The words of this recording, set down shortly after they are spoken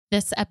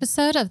This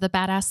episode of the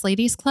Badass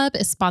Ladies Club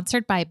is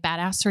sponsored by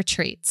Badass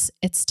Retreats.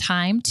 It's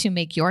time to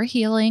make your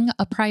healing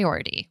a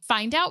priority.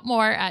 Find out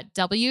more at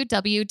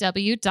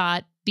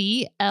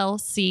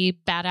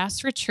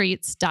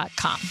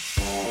www.blcbadassretreats.com.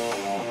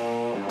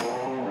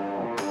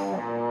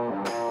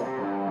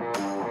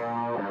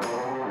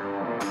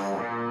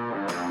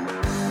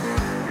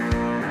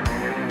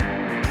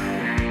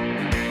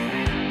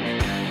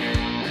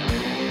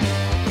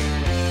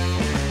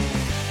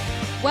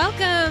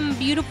 Welcome,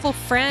 beautiful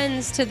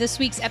friends, to this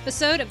week's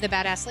episode of the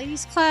Badass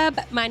Ladies Club.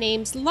 My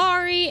name's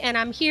Laurie, and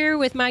I'm here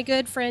with my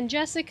good friend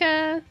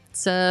Jessica.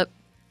 What's up?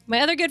 My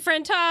other good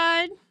friend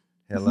Todd.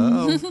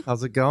 Hello.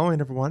 How's it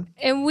going, everyone?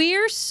 And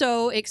we're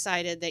so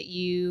excited that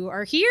you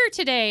are here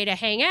today to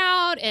hang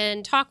out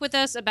and talk with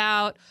us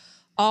about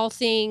all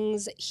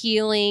things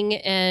healing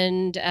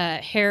and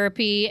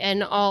therapy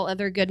and all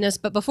other goodness.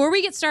 But before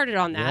we get started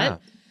on that,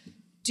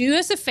 do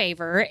us a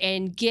favor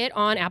and get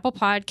on Apple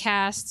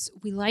Podcasts.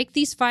 We like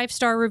these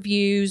 5-star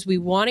reviews. We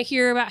want to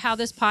hear about how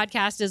this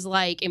podcast is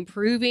like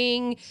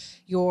improving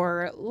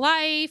your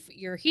life,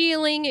 your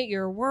healing,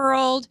 your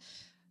world.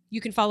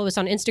 You can follow us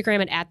on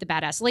Instagram at the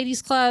Badass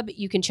Ladies Club.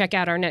 You can check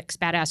out our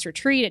next Badass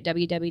Retreat at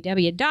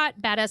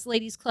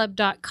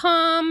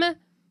www.badassladiesclub.com.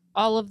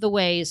 All of the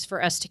ways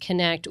for us to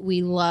connect.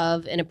 We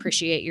love and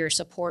appreciate your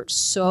support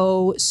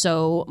so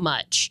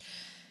much.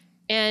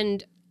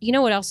 And you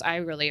know what else I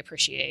really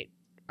appreciate?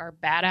 Our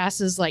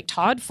badasses like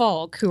Todd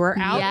Falk, who are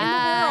out in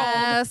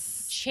the world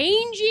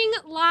changing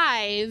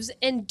lives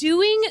and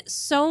doing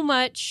so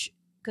much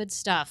good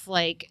stuff.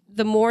 Like,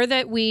 the more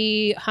that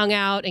we hung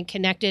out and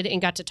connected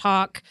and got to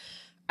talk,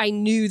 I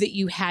knew that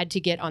you had to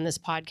get on this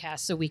podcast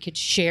so we could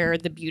share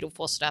the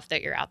beautiful stuff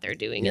that you're out there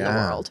doing in the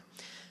world.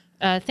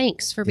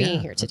 Thanks for being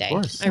here today.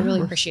 I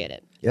really appreciate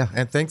it. Yeah,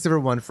 and thanks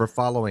everyone for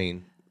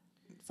following.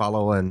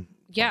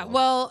 Yeah,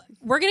 well,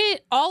 we're going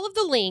to, all of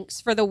the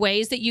links for the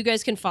ways that you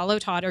guys can follow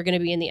Todd are going to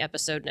be in the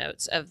episode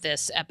notes of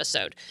this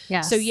episode.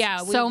 Yes. So yeah.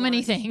 So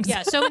many things.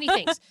 Yeah, so many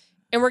things.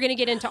 And we're going to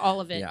get into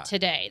all of it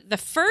today. The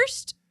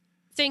first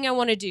thing I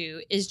want to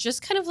do is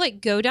just kind of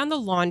like go down the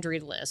laundry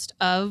list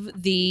of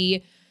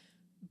the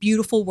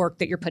beautiful work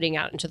that you're putting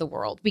out into the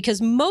world.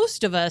 Because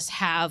most of us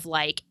have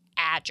like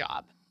a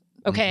job,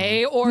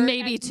 okay? Or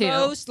maybe two.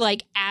 Most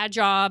like a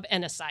job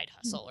and a side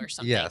hustle or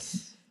something.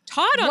 Yes.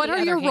 Todd, on what the are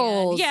other your hand,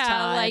 roles, yeah,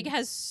 Todd? like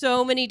has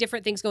so many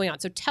different things going on.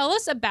 So tell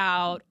us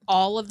about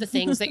all of the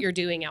things that you're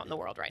doing out in the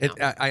world right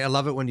now. I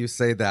love it when you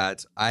say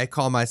that. I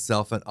call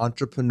myself an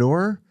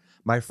entrepreneur.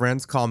 My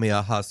friends call me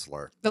a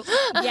hustler.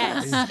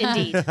 Yes,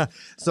 indeed.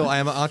 So I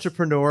am an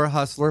entrepreneur,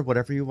 hustler,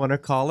 whatever you want to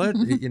call it.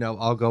 You know,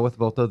 I'll go with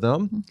both of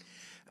them.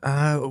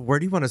 Where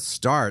do you want to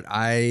start?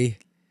 I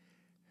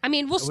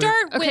mean, we'll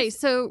start with... Okay,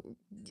 so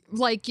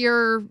like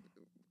your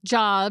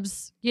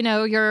jobs, you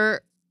know,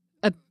 you're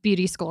a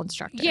beauty school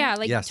instructor. Yeah,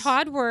 like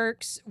Todd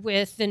works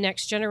with the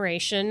next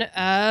generation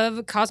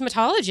of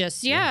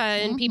cosmetologists,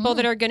 and people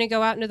that are going to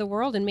go out into the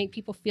world and make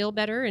people feel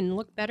better and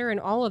look better and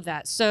all of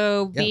that.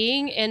 So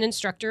being an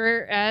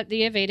instructor at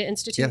the Aveda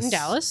Institute in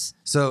Dallas.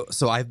 So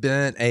I've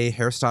been a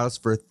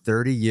hairstylist for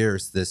 30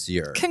 years this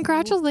year.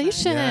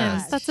 Congratulations.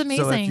 Yes. That's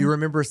amazing. So if you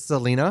remember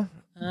Selena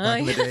back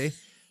in the day.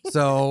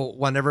 So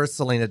whenever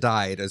Selena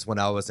died is when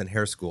I was in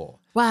hair school.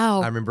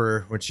 Wow. I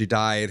remember when she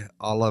died,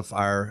 all of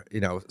our,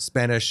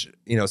 Spanish,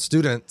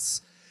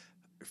 students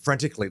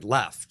frantically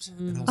left.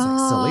 And I was like,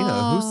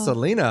 Selena? Who's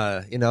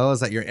Selena?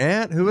 Is that your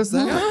aunt? Who is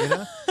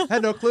that? I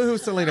had no clue who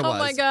Selena was. Oh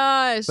my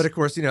gosh. But of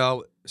course,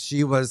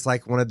 she was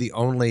like one of the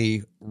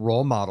only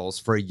role models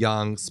for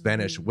young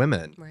Spanish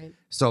women. Right.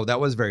 So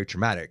that was very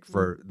traumatic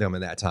for them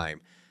in that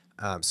time.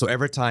 So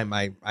every time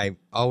I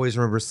always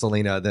remember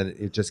Selena, then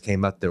it just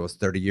came up. There was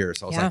 30 years.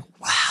 So I was like,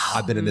 wow,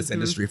 I've been in this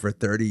industry for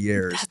 30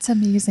 years. That's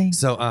amazing.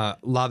 So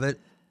love it.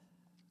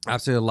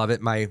 Absolutely love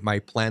it. My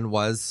plan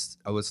was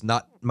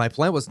not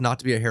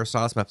to be a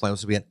hairstylist. My plan was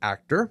to be an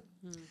actor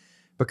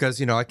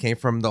because, I came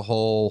from the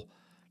whole,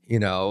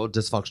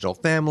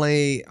 dysfunctional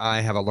family. I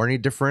have a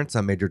learning difference.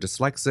 I'm major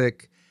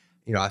dyslexic.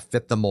 I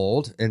fit the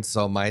mold. And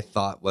so my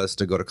thought was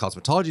to go to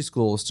cosmetology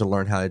schools to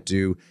learn how to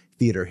do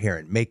theater, hair,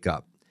 and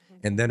makeup.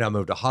 And then I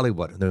moved to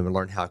Hollywood and then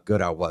learned how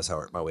good I was. I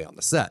worked my way on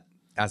the set,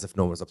 as if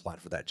no one was applying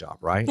for that job,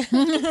 right?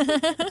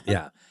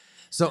 Yeah.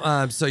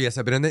 So yes,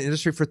 I've been in the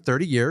industry for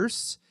 30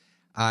 years.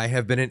 I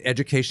have been in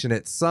education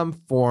at some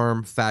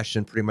form,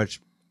 fashion, pretty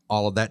much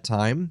all of that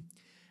time.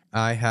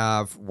 I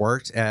have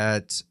worked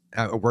as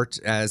a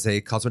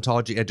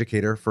cosmetology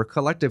educator for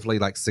collectively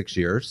like 6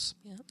 years,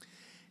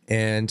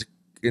 and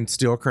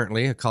still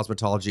currently a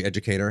cosmetology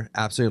educator.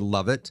 Absolutely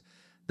love it.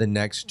 The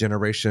next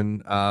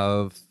generation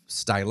of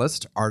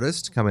stylist,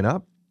 artist coming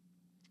up.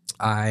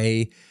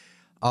 I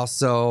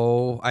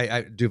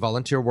do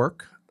volunteer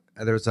work.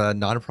 There's a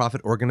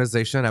nonprofit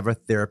organization. I have a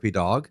therapy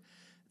dog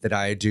that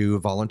I do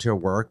volunteer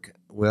work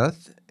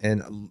with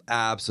and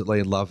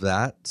absolutely love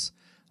that.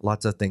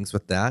 Lots of things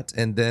with that.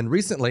 And then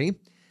recently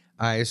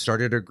I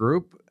started a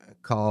group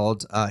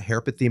called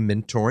Hairapathy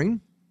Mentoring.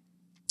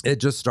 It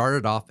just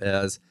started off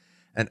as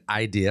an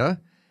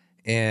idea.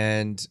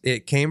 And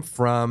it came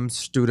from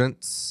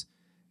students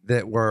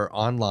that were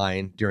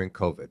online during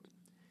COVID.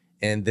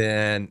 And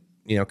then,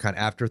 kind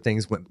of after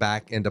things went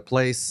back into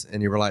place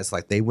and you realize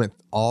like they went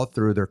all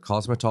through their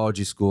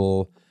cosmetology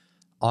school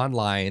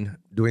online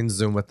doing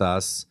Zoom with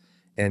us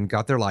and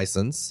got their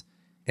license.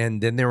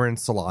 And then they were in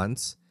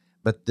salons.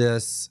 But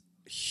this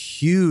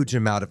huge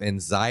amount of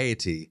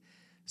anxiety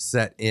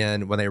set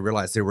in when they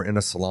realized they were in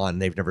a salon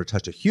and they've never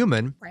touched a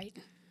human. Right.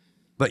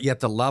 But yet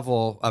the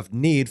level of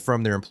need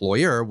from their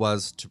employer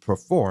was to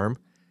perform.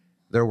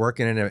 They're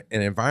working in an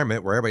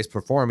environment where everybody's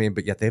performing,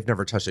 but yet they've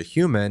never touched a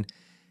human.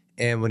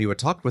 And when you would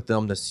talk with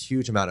them, this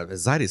huge amount of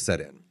anxiety set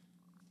in.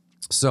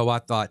 So I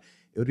thought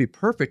it would be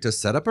perfect to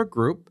set up a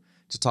group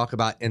to talk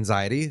about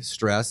anxiety,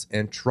 stress,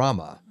 and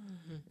trauma,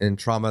 and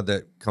trauma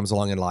that comes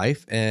along in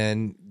life,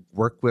 and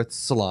work with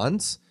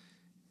salons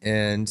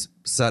and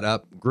set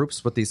up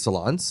groups with these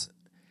salons.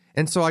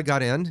 And so I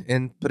got in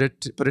and put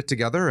it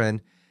together,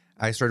 and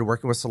I started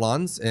working with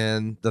salons,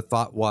 and the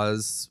thought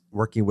was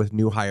working with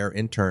new hire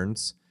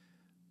interns,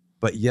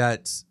 but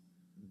yet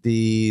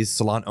the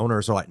salon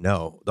owners are like,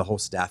 no, the whole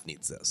staff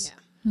needs this.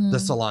 Yeah. The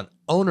salon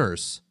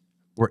owners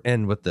were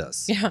in with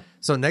this. Yeah.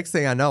 So next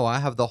thing I know, I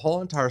have the whole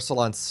entire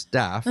salon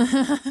staff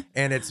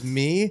and it's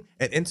me,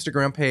 an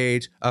Instagram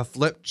page, a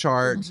flip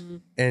chart,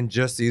 and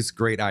just these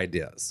great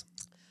ideas.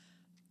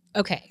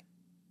 Okay.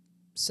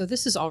 So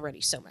this is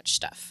already so much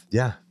stuff.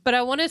 Yeah. But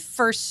I want to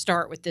first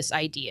start with this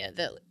idea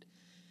that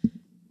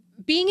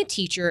being a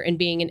teacher and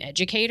being an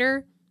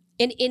educator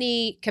in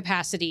any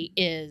capacity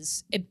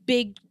is a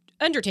big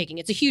undertaking.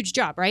 It's a huge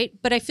job, right?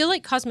 But I feel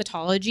like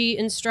cosmetology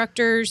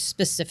instructors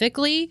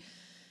specifically,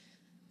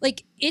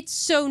 like it's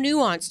so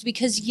nuanced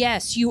because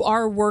yes, you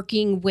are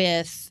working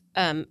with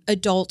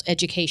adult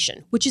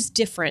education, which is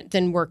different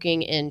than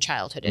working in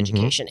childhood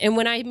education. And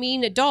when I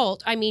mean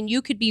adult, I mean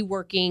you could be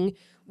working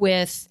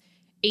with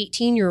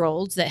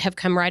 18-year-olds that have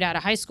come right out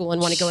of high school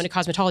and want to go into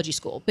cosmetology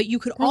school. But you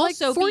could Or like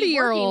also be working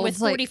 40-year-olds,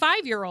 with like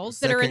 45-year-olds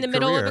that are in the second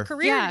middle of a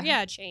career.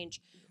 career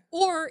change.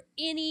 Or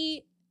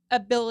any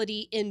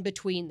ability in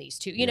between these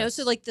two. You know,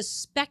 so like the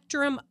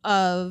spectrum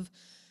of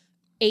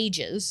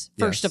ages,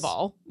 first of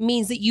all,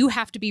 means that you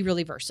have to be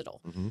really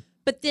versatile.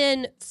 But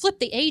then flip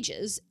the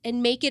ages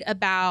and make it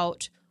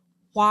about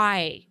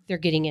why they're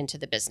getting into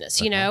the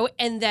business, you know,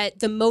 and that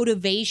the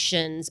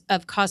motivations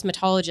of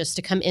cosmetologists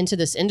to come into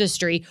this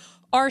industry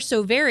are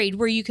so varied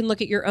where you can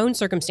look at your own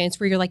circumstance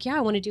where you're like, yeah,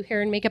 I want to do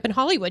hair and makeup in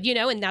Hollywood, you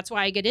know, and that's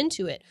why I get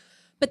into it.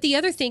 But the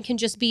other thing can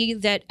just be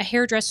that a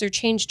hairdresser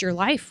changed your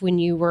life when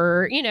you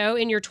were, you know,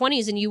 in your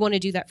 20s and you want to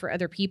do that for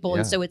other people.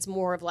 And so it's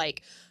more of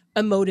like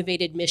a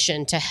motivated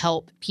mission to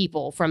help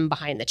people from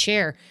behind the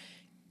chair.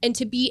 And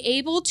to be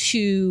able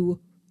to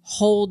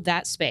hold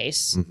that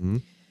space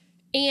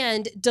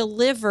and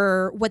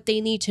deliver what they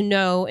need to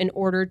know in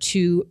order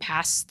to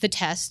pass the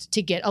test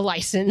to get a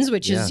license,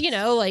 which is, you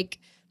know, like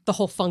the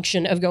whole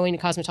function of going to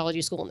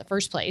cosmetology school in the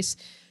first place.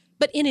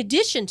 But in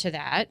addition to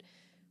that,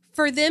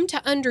 for them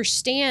to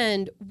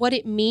understand what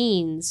it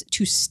means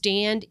to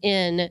stand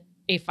in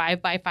a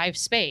 5x5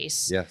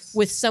 space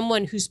with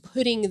someone who's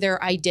putting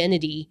their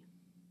identity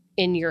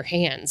in your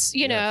hands,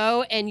 you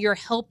know, and you're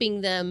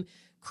helping them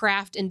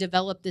craft and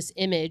develop this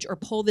image or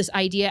pull this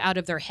idea out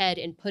of their head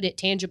and put it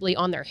tangibly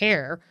on their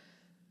hair.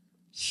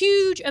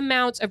 Huge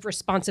amounts of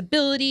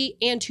responsibility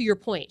and, to your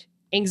point,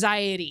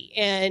 anxiety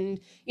and,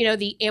 you know,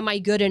 the am I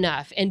good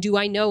enough and do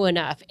I know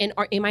enough and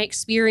am I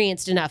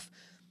experienced enough?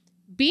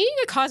 Being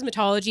a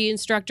cosmetology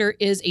instructor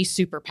is a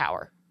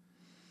superpower.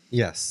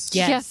 Yes,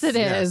 it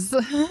is.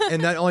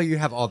 And not only you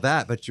have all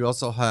that, but you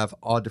also have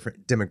all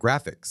different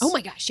demographics. Oh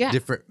my gosh, yeah.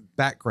 Different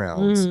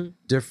backgrounds,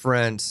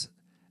 different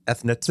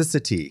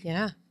ethnicity.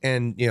 Yeah.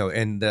 And, you know,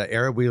 in the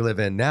era we live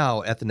in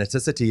now,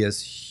 ethnicity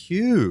is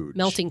huge.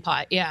 Melting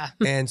pot, yeah.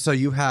 And so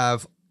you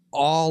have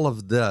all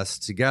of this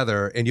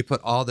together and you put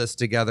all this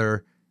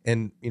together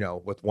in, you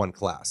know, with one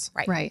class.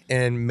 Right.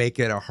 And make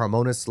it a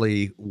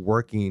harmoniously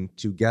working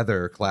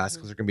together class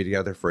because they're going to be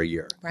together for a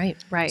year.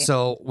 Right.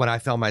 So when I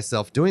found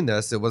myself doing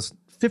this, it was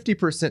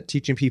 50%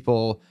 teaching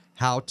people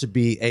how to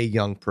be a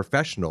young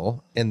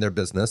professional in their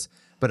business,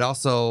 but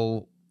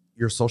also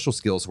your social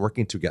skills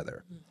working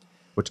together,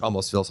 which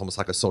almost feels almost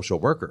like a social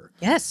worker.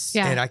 Yes.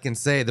 Yeah. And I can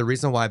say the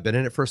reason why I've been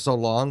in it for so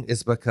long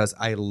is because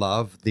I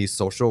love the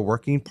social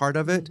working part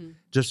of it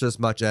just as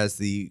much as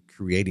the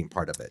creating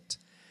part of it.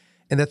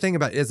 And the thing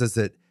about it is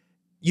that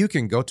you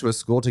can go to a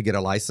school to get a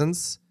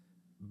license,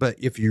 but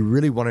if you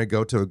really want to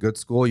go to a good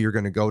school, you're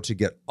going to go to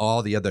get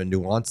all the other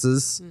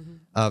nuances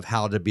of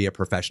how to be a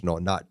professional,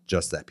 not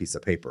just that piece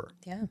of paper.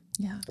 Yeah.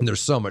 And there's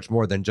so much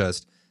more than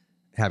just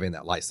having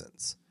that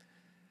license.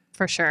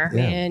 For sure.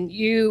 Yeah. And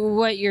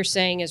what you're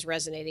saying is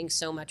resonating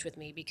so much with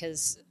me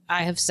because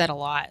I have said a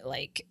lot,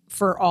 like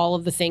for all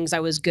of the things I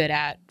was good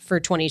at for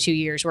 22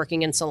 years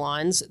working in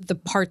salons, the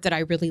part that I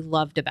really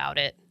loved about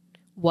it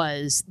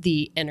was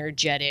the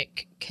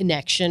energetic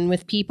connection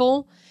with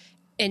people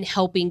and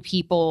helping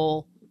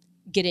people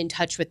get in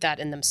touch with that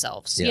in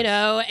themselves, you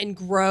know, and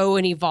grow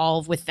and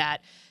evolve with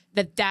that.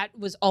 that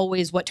was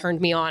always what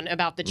turned me on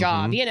about the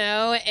job, you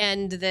know,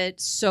 and that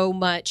so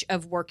much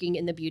of working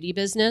in the beauty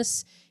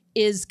business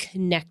is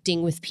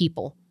connecting with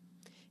people.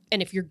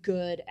 And if you're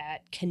good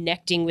at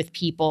connecting with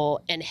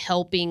people and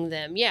helping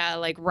them,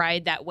 like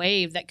ride that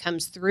wave that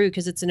comes through,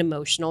 because it's an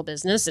emotional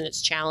business and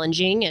it's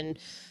challenging and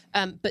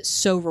but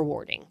so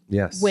rewarding.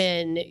 Yes.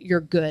 When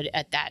you're good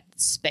at that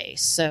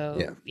space.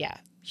 So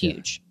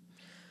huge.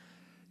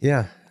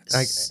 Yeah.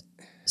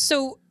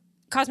 So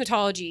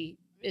cosmetology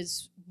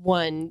is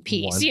one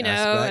piece, One you know,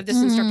 aspect. of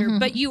this instructor,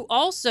 but you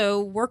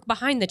also work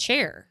behind the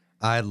chair.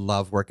 I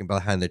love working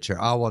behind the chair.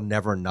 I will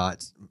never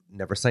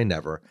say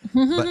never,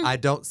 but I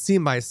don't see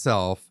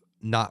myself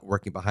not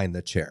working behind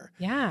the chair.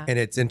 Yeah. And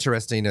it's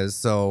interesting is,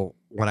 so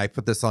when I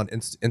put this on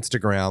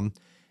Instagram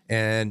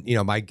and, you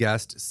know, my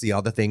guests see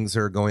all the things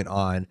that are going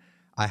on,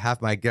 I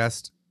have my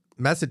guest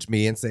message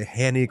me and say,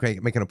 hey, I need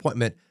to make an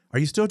appointment. Are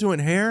you still doing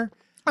hair?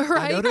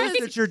 Right. I noticed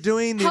that you're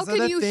doing these How other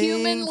can you things.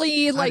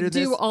 humanly like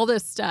do all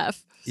this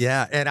stuff?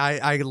 Yeah. And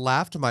I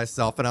laughed to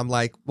myself and I'm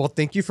like, well,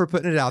 thank you for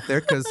putting it out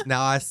there, because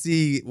now I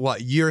see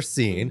what you're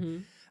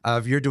seeing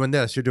of you're doing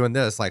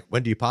this. Like,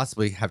 when do you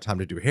possibly have time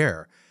to do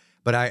hair?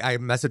 But I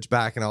messaged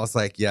back and I was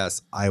like,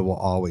 yes, I will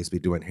always be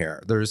doing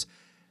hair. There's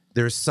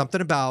something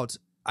about,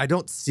 I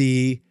don't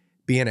see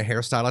being a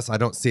hairstylist, I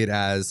don't see it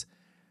as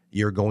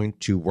you're going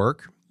to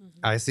work.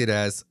 I see it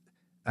as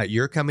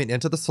you're coming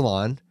into the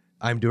salon,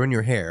 I'm doing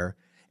your hair,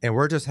 and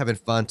we're just having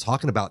fun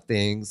talking about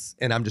things,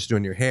 and I'm just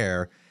doing your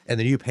hair. And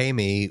then you pay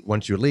me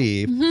once you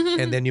leave,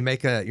 and then you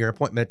make your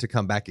appointment to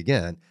come back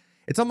again.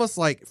 It's almost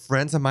like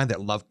friends of mine that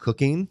love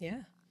cooking.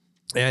 Yeah.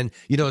 And,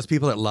 you know, there's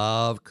people that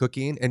love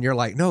cooking, and you're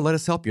like, no, let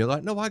us help you. They're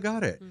like, no, I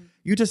got it.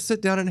 You just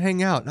sit down and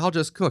hang out, and I'll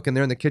just cook. And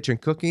they're in the kitchen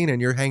cooking,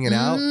 and you're hanging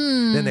out.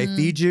 Then they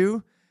feed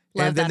you,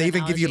 Love and then that they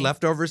even give you analogy.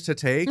 leftovers to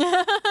take.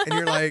 And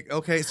you're like,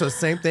 okay, so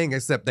same thing,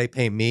 except they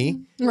pay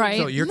me. Right.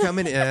 So you're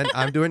coming in,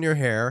 I'm doing your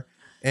hair,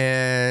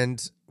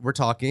 and we're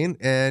talking,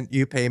 and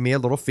you pay me a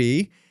little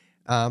fee.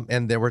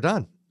 And then we're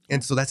done.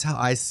 And so that's how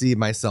I see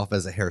myself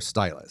as a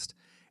hairstylist.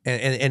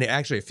 And it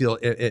actually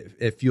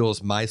it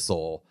fuels my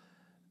soul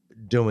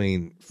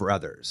doing for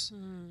others.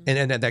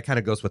 And that kind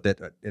of goes with it.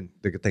 And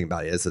the good thing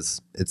about it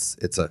is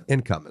it's an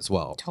income as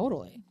well.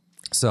 Totally.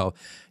 So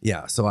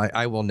yeah, so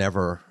I will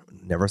never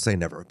say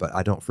never, but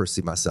I don't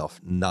foresee myself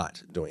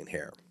not doing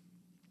hair.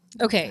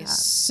 Okay.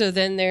 So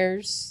then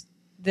there's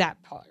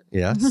that part.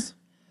 Yes.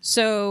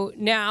 So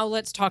now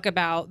let's talk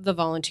about the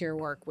volunteer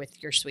work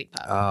with your sweet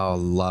pup. Oh,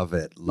 love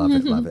it. Love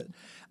it.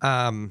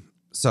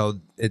 So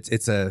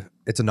it's a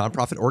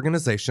nonprofit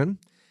organization,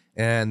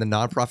 and the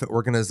nonprofit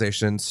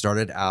organization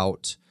started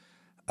out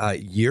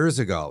years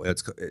ago.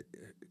 Can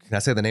I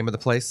say the name of the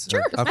place?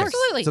 Sure,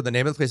 absolutely. So the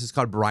name of the place is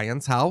called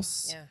Brian's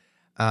House.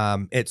 Yeah.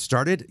 It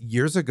started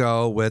years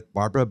ago with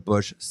Barbara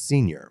Bush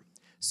Sr.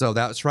 So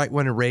that was right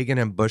when Reagan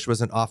and Bush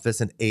was in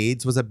office and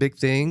AIDS was a big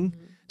thing.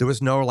 There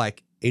was no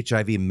like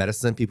HIV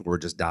medicine. People were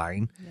just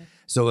dying. Yeah.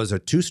 So it was a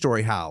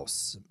 2-story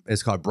house.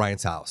 It's called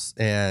Brian's House.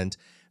 And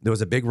there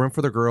was a big room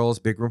for the girls,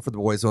 big room for the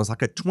boys. It was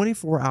like a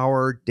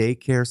 24-hour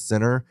daycare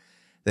center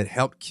that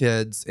helped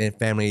kids and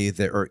family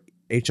that are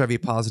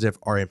HIV positive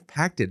or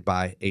impacted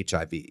by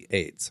HIV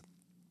AIDS.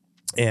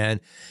 And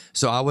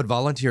so I would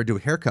volunteer, do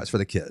haircuts for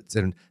the kids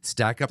and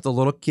stack up the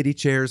little kiddie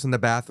chairs in the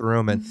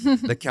bathroom. And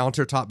the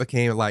countertop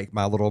became like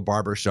my little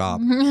barber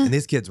shop. And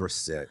these kids were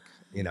sick,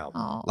 you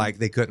know, like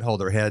they couldn't hold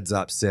their heads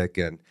up, sick.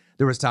 And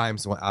there was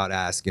times when I would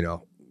ask, you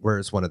know,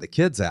 where's one of the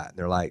kids at? And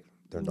they're like,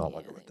 they're no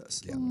longer with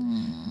us.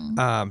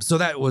 Yeah. So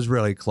that was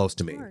really close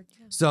to me.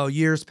 So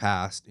years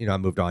passed, you know, I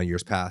moved on,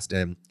 years passed,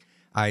 and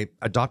I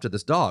adopted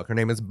this dog. Her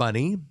name is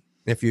Bunny.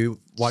 If you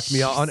watch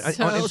me on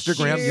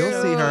Instagram, cute.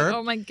 you'll see her.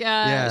 Oh my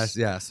gosh.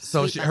 Yes.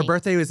 So her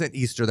birthday was at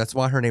Easter. That's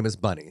why her name is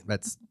Bunny.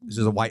 She's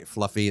a white,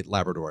 fluffy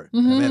Labrador,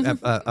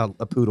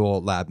 a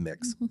poodle lab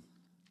mix.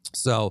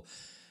 So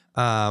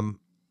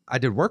I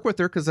did work with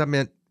her because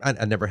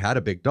I never had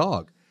a big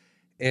dog.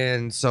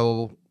 And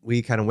so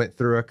we kind of went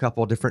through a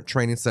couple of different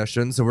training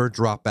sessions, and we were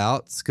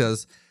dropouts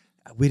because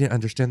we didn't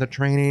understand the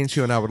training.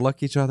 She and I would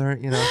look each other,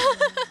 you know.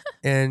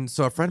 And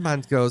so a friend of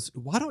mine goes,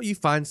 why don't you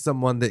find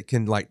someone that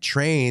can like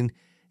train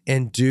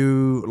and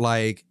do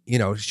like, you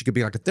know, she could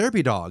be like a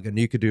therapy dog and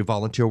you could do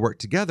volunteer work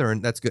together,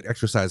 and that's good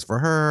exercise for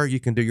her. You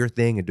can do your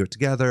thing and do it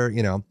together,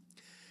 you know.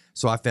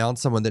 So I found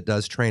someone that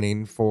does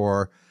training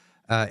for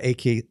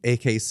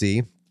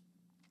AKC,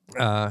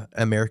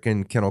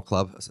 American Kennel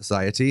Club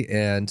Society.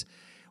 And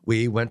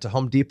we went to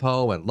Home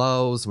Depot and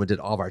Lowe's, and we did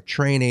all of our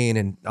training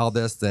and all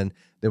this. Then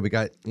we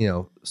got, you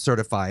know,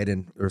 certified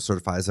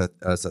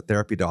as a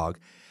therapy dog.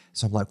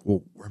 So I'm like,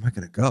 well, where am I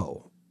going to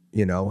go?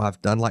 You know, I've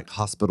done like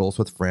hospitals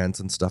with friends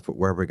and stuff, but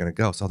where are we going to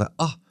go? So I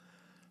thought,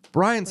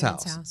 Brian's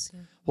house. Yeah.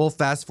 Well,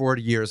 fast forward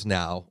years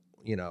now,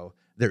 you know,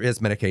 there is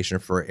medication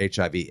for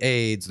HIV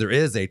AIDS. There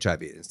is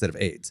HIV instead of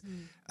AIDS.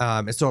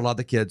 And so a lot of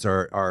the kids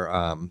are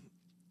on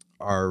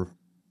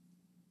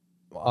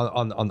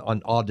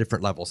all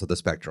different levels of the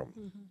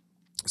spectrum.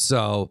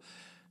 So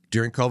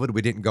during COVID,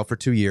 we didn't go for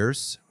 2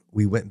 years.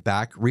 We went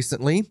back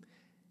recently.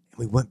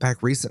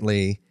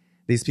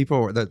 these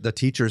people, the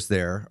teachers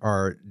there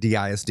are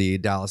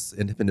DISD, Dallas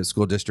Independent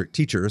School District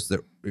teachers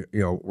that,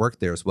 work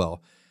there as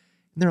well.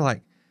 And they're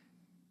like,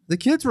 the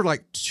kids were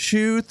like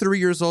 2-3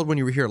 years old when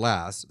you were here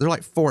last. They're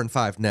like 4 and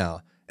 5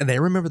 now. And they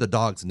remember the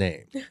dog's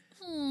name.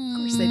 Of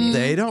course they do.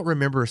 They don't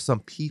remember some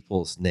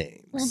people's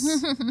names,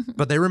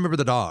 but they remember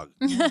the dog.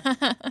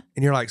 And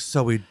you're like,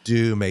 so we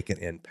do make an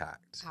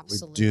impact.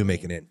 Absolutely. We do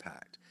make an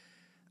impact.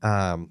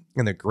 And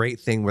the great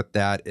thing with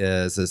that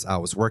is I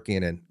was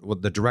working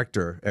with the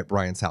director at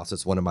Brian's house.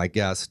 It's one of my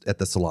guests at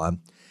the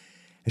salon.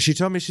 And she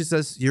told me, she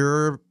says,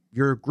 your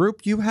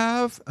group you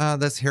have,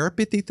 this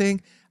hairapathy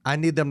thing, I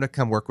need them to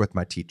come work with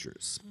my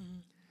teachers.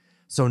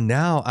 So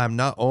now I'm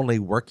not only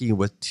working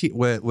with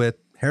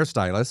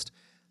hairstylists,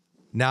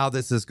 now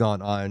this has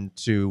gone on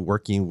to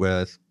working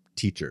with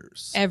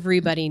teachers.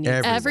 Everybody needs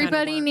Everyone.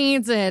 Everybody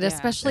needs it,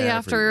 especially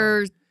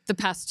after Everyone. the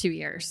past 2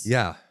 years.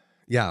 Yeah.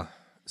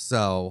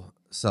 So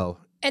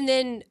And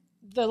then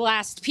the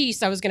last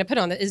piece I was going to put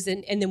on it is,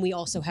 and then we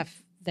also have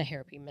the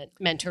therapy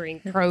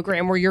mentoring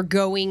program where you're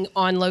going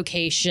on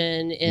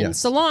location in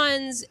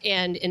salons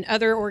and in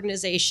other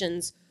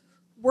organizations,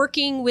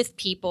 working with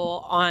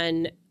people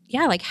on,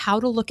 like how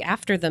to look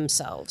after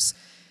themselves.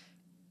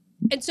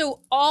 And so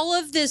all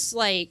of this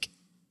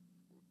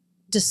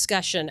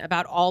discussion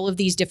about all of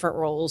these different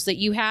roles that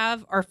you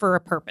have are for a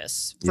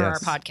purpose for our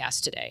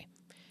podcast today.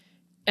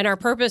 And our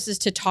purpose is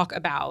to talk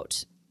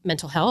about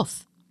mental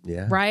health.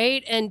 yeah.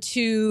 Right. And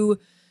to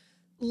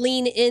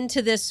lean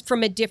into this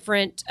from a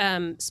different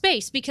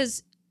space,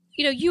 because,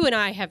 you and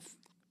I have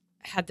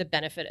had the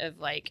benefit of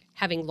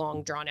having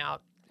long drawn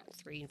out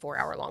 3 and 4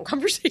 hour long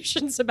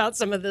conversations about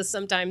some of this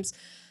sometimes.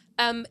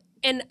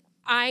 And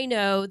I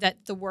know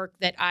that the work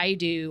that I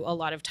do a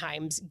lot of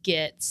times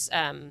gets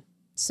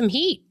some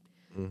heat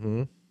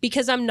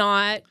because I'm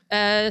not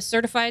a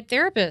certified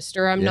therapist,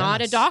 or I'm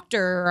not a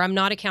doctor, or I'm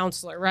not a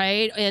counselor.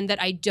 Right. And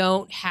that I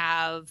don't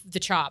have the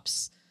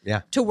chops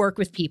to work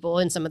with people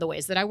in some of the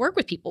ways that I work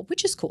with people,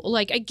 which is cool.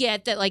 I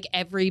get that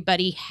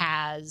everybody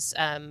has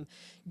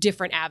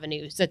different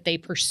avenues that they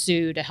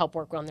pursue to help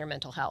work on their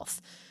mental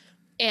health.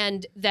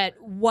 And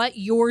that what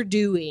you're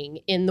doing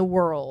in the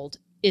world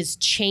is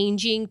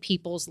changing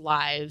people's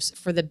lives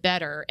for the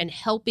better and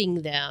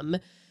helping them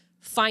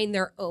find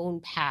their own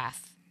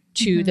path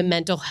to the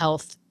mental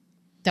health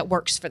that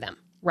works for them,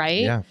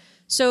 right? Yeah.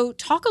 So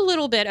talk a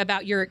little bit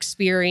about your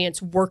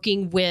experience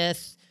working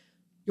with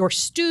your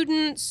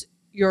students,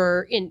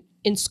 you're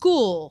in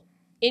school,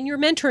 in your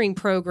mentoring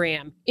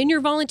program, in your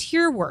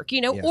volunteer work,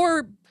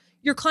 or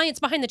your clients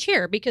behind the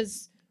chair,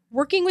 because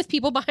working with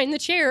people behind the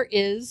chair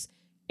is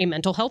a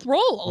mental health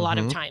role a lot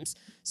of times.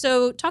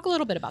 So talk a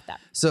little bit about that.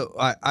 So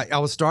I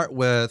will start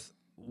with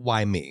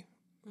why me?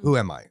 Who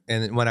am I?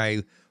 And when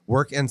I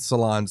work in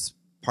salons,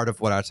 part of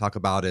what I talk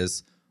about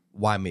is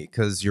why me?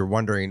 Because you're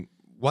wondering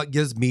what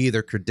gives me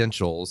the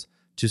credentials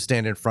to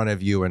stand in front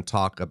of you and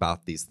talk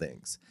about these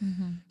things.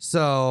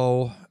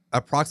 So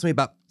approximately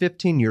about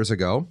 15 years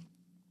ago,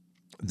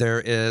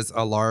 there is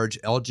a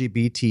large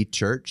LGBT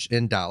church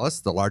in Dallas,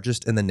 the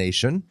largest in the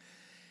nation.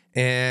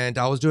 And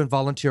I was doing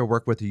volunteer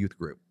work with a youth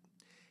group.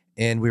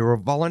 And we were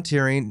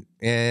volunteering,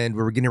 and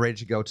we were getting ready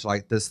to go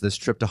to this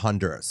trip to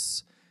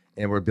Honduras.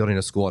 And we're building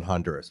a school in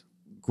Honduras.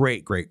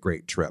 Great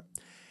trip.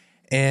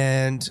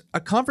 And a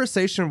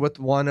conversation with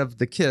one of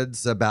the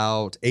kids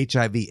about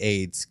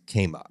HIV/AIDS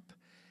came up.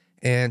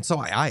 And so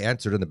I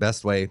answered in the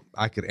best way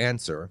I could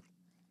answer.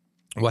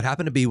 What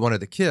happened to be one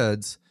of the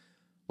kids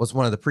was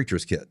one of the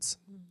preacher's kids.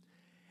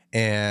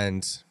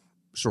 And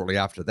shortly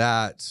after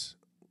that,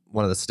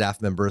 one of the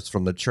staff members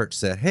from the church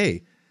said,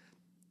 hey,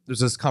 there's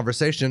this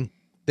conversation.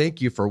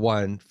 Thank you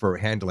for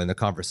handling the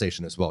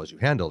conversation as well as you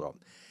handled them.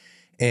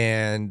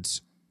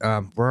 And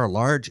we're a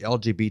large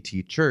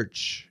LGBT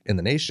church in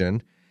the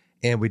nation,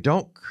 and we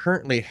don't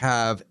currently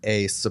have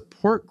a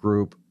support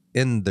group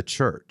in the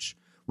church.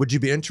 Would you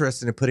be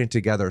interested in putting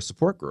together a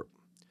support group?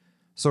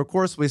 So, of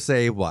course, we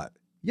say what?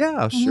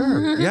 Yeah,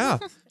 sure. Yeah,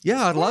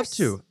 I'd love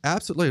to.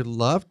 Absolutely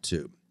love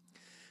to.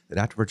 Then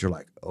afterwards, you're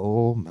like,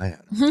 oh,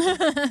 man,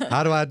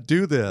 how do I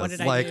do this? What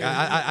did I do?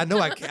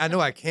 I know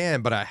I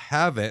can, but I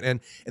haven't. And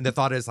the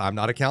thought is, I'm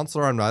not a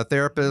counselor. I'm not a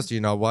therapist.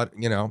 You know what?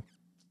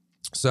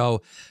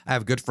 So I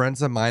have good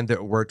friends of mine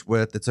that worked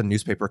with, it's a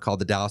newspaper called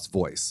the Dallas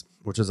Voice,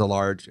 which is a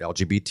large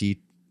LGBTQ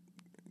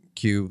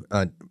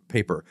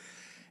paper.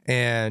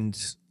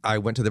 And I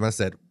went to them and I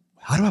said,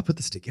 how do I put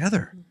this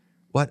together?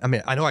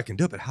 I know I can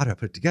do it, but how do I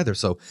put it together?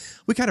 So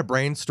we kind of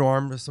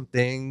brainstormed some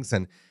things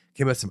and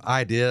came up with some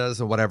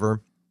ideas and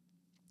whatever.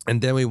 And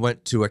then we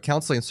went to a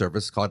counseling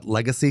service called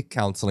Legacy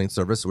Counseling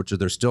Service, which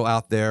they're still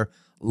out there.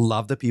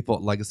 Love the people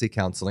at Legacy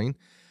Counseling.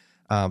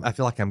 I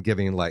feel like I'm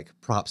giving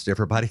props to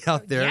everybody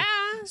out there. Yeah,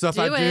 so if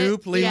I do,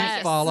 please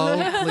follow.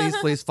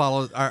 Please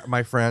follow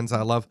my friends.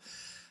 I love.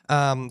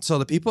 So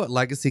the people at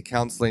Legacy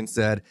Counseling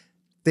said,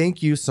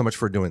 thank you so much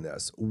for doing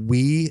this.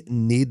 We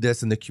need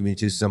this in the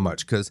community so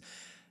much because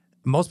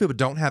most people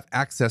don't have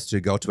access to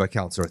go to a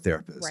counselor or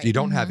therapist. Right. You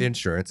don't have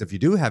insurance. If you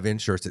do have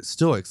insurance, it's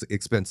still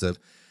expensive.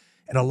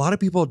 And a lot of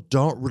people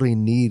don't really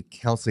need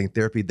counseling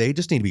therapy. They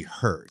just need to be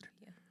heard.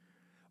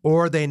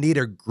 or they need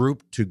a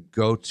group to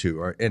go to,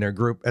 or in a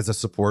group as a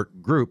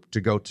support group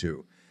to go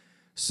to.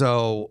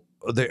 So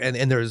there,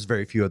 and there's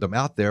very few of them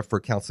out there for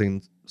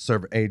counseling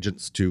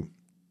agents to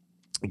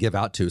give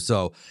out to.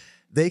 So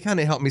they kind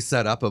of help me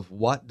set up of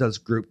what does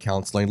group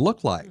counseling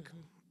look like?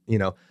 You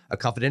know, a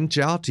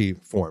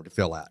confidentiality form to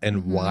fill out.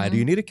 And why do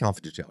you need a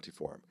confidentiality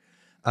form?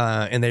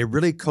 And they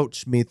really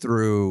coach me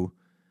through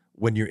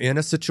when you're in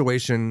a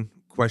situation,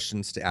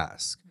 questions to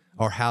ask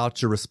or how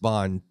to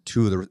respond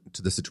to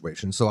the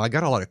situation. So I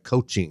got a lot of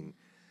coaching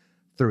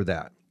through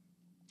that.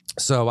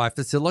 So I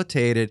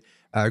facilitated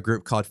a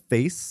group called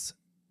FACE,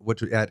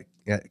 which at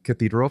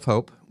Cathedral of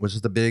Hope, which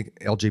is the big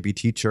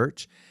LGBT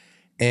church,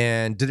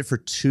 and did it for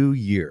 2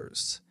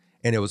 years.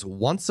 And it was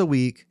once a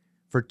week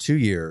for 2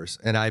 years.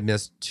 And I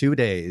missed 2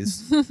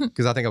 days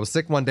because I think I was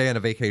sick one day and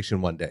a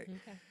vacation one day.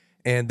 Okay.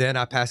 And then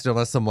I passed it on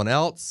to someone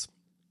else,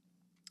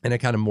 and it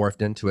kind of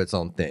morphed into its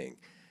own thing.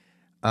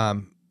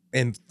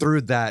 And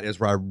through that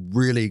is where I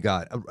really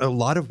got a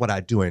lot of what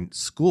I do in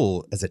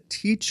school as a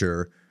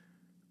teacher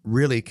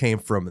really came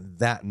from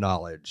that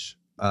knowledge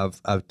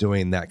of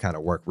doing that kind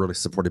of work, really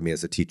supported me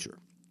as a teacher.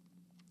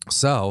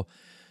 So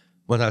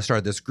when I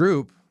started this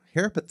group,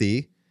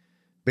 Hairapathy,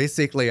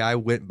 basically I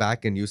went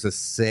back and used the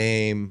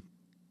same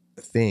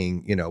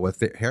thing, you know, with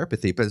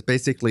Hairapathy, but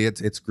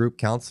it's group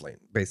counseling,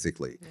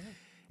 basically. Yeah.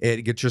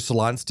 It gets your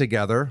salons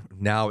together.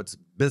 Now it's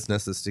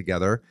businesses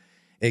together.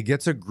 It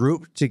gets a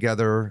group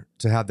together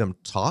to have them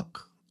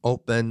talk,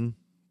 open,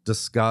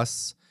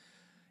 discuss,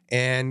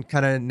 and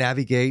kind of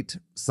navigate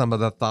some of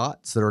the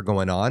thoughts that are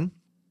going on.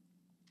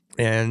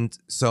 And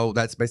so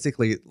that's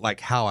basically like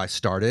how I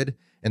started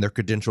and the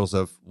credentials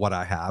of what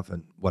I have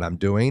and what I'm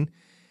doing.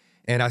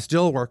 And I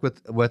still work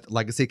with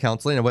Legacy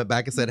Counseling. I went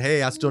back and said,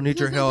 hey, I still need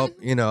your help.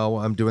 You know,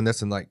 I'm doing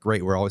this, and like,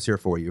 great, we're always here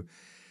for you.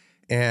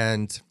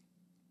 And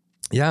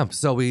yeah,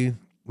 so we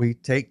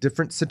take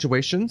different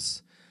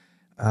situations.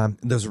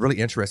 There's a really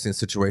interesting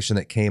situation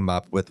that came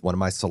up with one of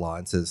my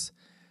salons. Is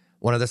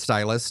one of the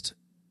stylists.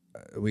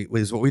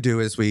 What we do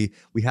is we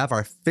have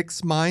our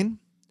fixed mind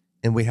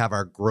and we have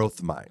our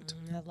growth mind.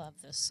 I love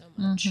this so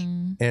much.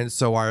 And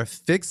so our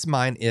fixed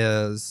mind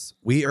is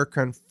we are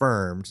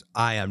confirmed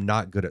I am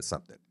not good at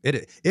something.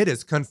 It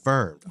is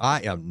confirmed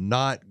I am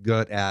not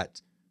good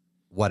at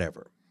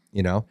whatever,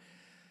 you know,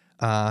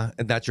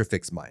 and that's your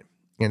fixed mind.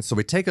 And so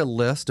we take a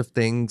list of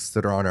things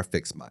that are on our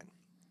fixed mind.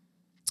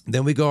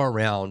 Then we go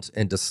around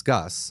and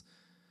discuss,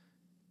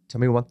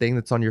 tell me one thing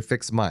that's on your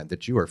fixed mind,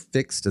 that you are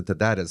fixed,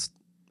 that is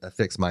a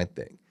fixed mind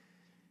thing,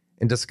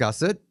 and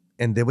discuss it.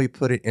 And then we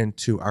put it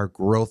into our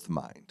growth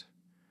mind.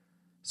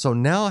 So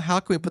now how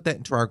can we put that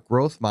into our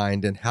growth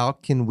mind, and how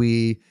can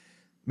we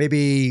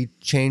maybe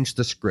change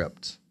the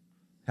script?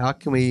 How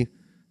can we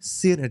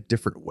see it in a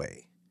different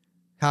way?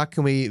 How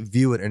can we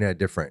view it in a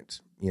different,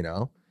 you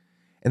know?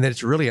 And then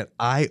it's really an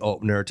eye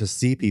opener to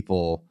see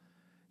people,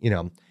 you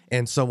know.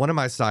 And so one of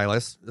my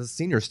stylists, the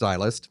senior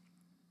stylist,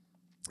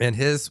 and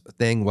his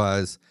thing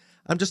was,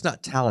 I'm just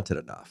not talented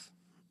enough.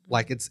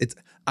 Like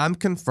I'm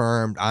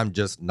confirmed I'm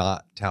just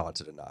not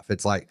talented enough.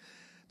 It's like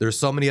there's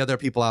so many other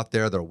people out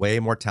there that are way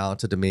more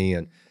talented than me.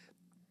 And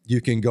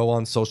you can go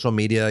on social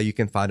media, you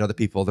can find other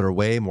people that are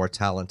way more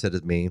talented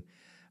than me.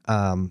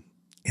 And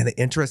the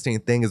interesting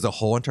thing is the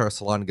whole entire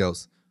salon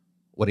goes,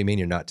 what do you mean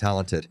you're not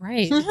talented?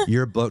 Right.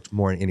 You're booked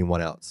more than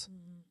anyone else.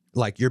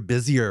 Like you're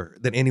busier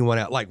than anyone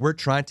else. Like we're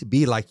trying to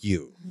be like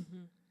you.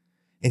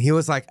 And he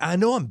was like, I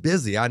know I'm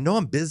busy.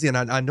 And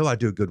I know I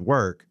do good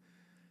work,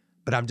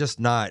 but I'm just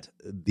not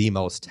the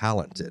most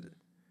talented.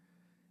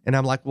 And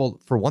I'm like, well,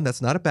 for one,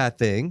 that's not a bad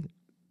thing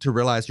to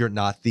realize you're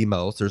not the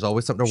most. There's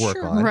always something to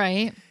work on.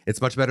 Right.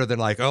 It's much better than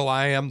like, oh,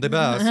 I am the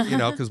best, you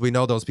know, because we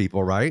know those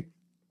people, right?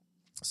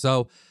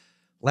 So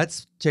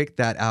let's take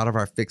that out of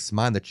our fixed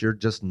mind that you're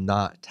just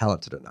not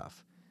talented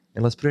enough.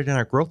 And let's put it in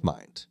our growth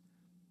mind.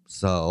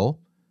 So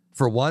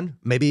for one,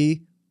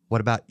 maybe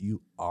what about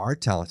you are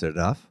talented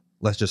enough?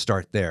 Let's just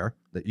start there,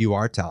 that you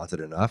are talented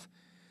enough.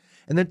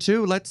 And then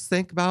two,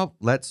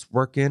 let's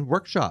work in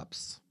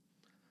workshops.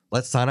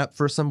 Let's sign up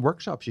for some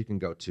workshops you can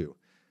go to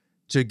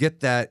get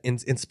that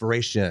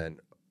inspiration,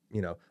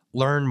 you know,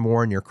 learn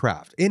more in your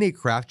craft. Any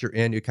craft you're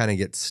in, you kind of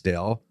get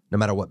stale, no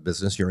matter what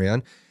business you're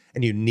in.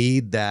 And you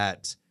need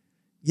that,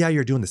 yeah,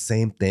 you're doing the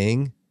same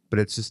thing, but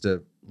it's just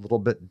a little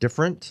bit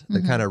different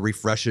that kind of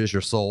refreshes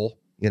your soul,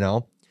 you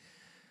know?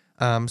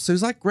 So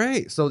he's like,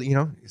 great. So, you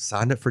know,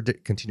 signed up for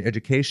continuing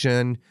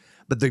education.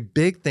 But the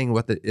big thing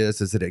with it is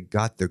that it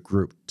got the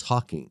group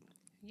talking.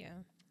 Yeah.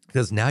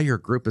 Because now your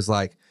group is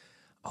like,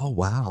 oh,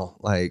 wow,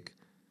 like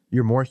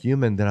you're more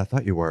human than I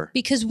thought you were.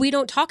 Because we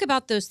don't talk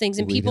about those things,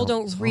 and people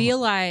don't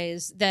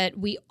realize that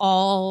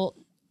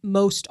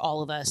most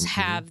all of us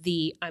have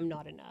the I'm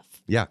not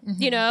enough. Yeah.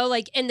 You know,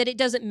 like, and that it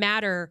doesn't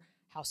matter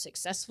how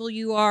successful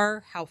you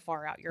are, how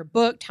far out you're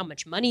booked, how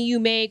much money you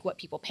make, what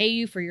people pay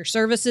you for your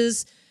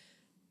services,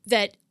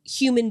 that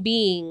human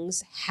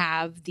beings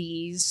have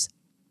these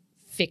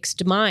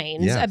fixed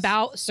minds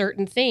about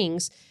certain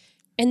things,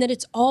 and that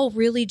it's all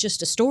really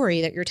just a story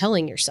that you're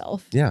telling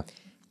yourself. Yeah.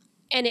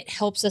 And it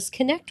helps us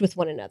connect with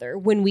one another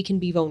when we can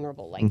be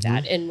vulnerable like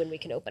that and when we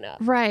can open up.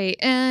 Right.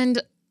 And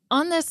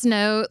on this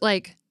note,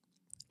 like,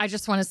 I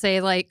just want to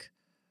say, like,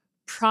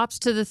 props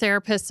to the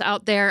therapists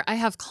out there. I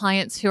have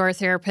clients who are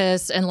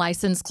therapists and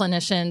licensed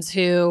clinicians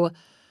who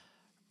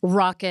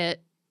rock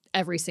it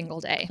every single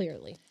day.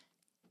 Clearly.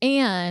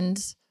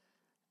 And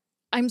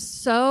I'm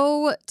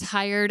so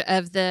tired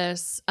of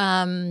this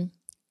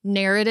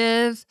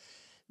narrative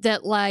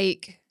that,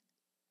 like,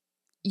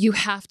 you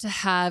have to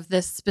have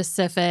this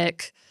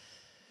specific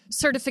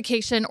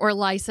certification or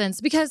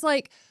license because,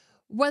 like,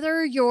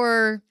 whether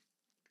you're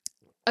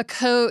a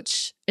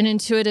coach, an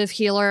intuitive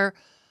healer,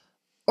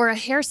 or a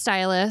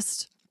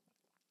hairstylist,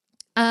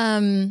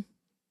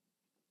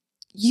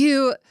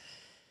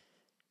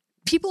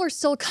 people are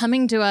still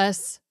coming to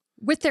us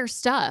with their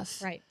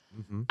stuff. Right.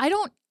 I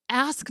don't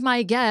ask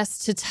my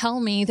guests to tell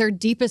me their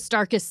deepest,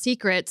 darkest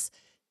secrets.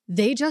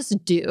 They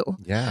just do.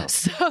 Yeah.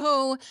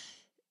 So,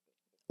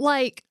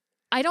 like,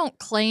 I don't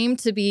claim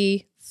to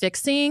be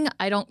fixing.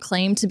 I don't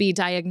claim to be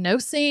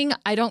diagnosing.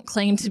 I don't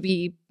claim to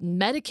be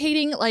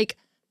medicating, like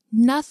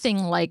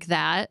nothing like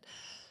that.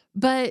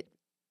 But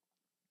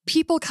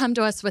people come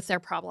to us with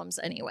their problems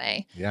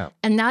anyway. Yeah.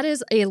 And that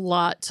is a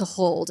lot to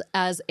hold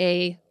as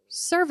a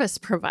service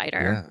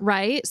provider,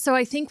 right? So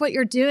I think what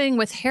you're doing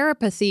with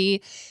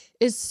Hairapathy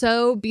is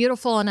so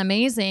beautiful and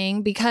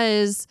amazing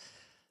because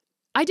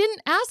I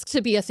didn't ask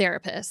to be a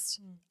therapist.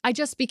 I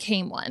just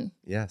became one.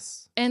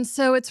 Yes. And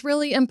so it's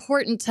really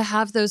important to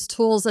have those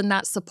tools and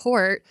that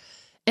support.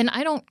 And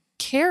I don't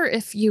care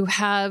if you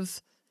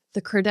have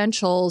the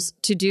credentials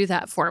to do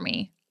that for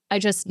me. I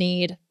just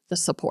need the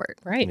support.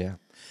 Right. Yeah.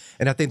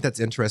 And I think that's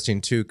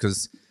interesting too,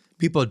 because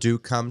people do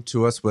come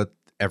to us with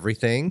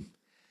everything.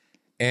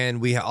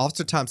 And we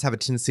oftentimes have a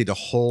tendency to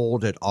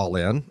hold it all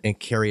in and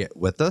carry it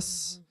with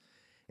us.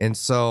 And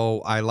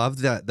so I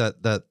love that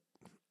the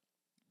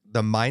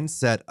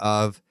mindset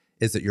of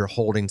is that you're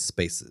holding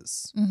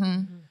spaces.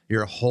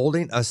 You're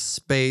holding a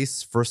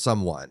space for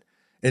someone.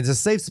 It's a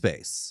safe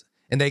space.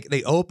 And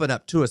they open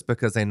up to us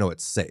because they know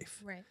it's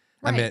safe. Right.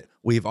 I mean,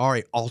 we've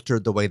already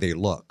altered the way they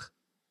look,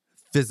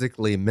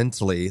 physically,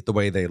 mentally, the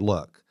way they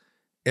look.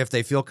 If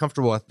they feel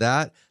comfortable with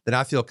that, then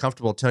I feel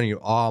comfortable telling you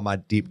all my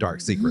deep,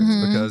 dark secrets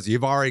because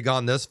you've already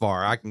gone this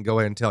far. I can go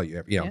ahead and tell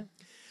you,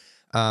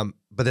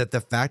 but that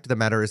the fact of the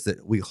matter is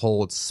that we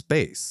hold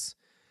space.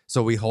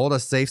 So we hold a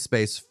safe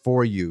space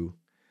for you,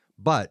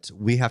 but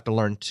we have to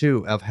learn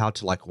too of how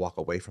to like walk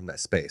away from that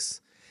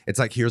space. It's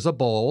like, here's a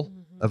bowl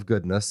of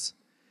goodness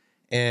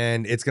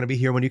and it's going to be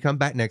here when you come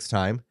back next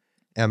time.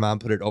 And Mom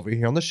put it over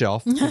here on the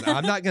shelf.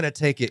 I'm not going to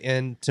take it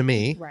into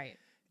me. Right.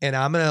 And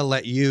I'm going to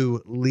let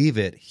you leave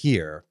it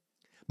here.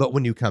 But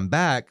when you come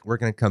back, we're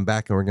going to come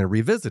back and we're going to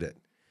revisit it.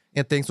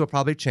 And things will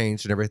probably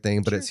change and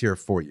everything, but it's here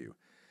for you.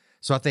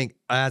 So I think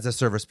as a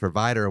service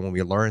provider, when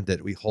we learn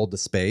that we hold the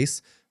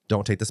space,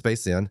 don't take the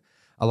space in.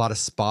 A lot of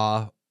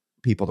spa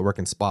people that work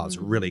in spas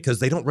really, because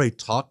they don't really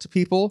talk to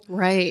people.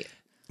 Right.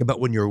 But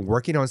when you're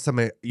working on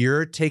somebody,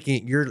 you're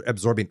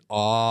absorbing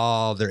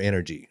all their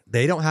energy.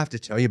 They don't have to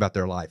tell you about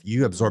their life.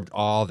 You absorbed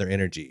all their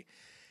energy.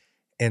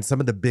 And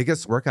some of the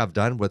biggest work I've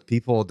done with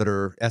people that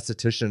are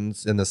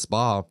estheticians in the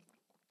spa,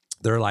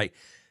 they're like,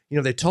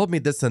 they told me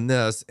this and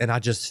this, and I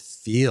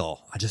just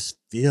feel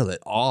it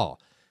all.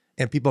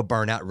 And people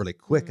burn out really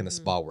quick in the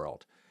spa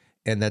world.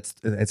 And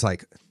it's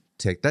like,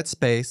 take that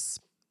space,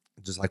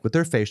 just like with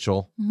their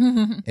facial,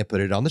 and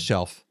put it on the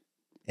shelf.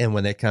 And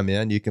when they come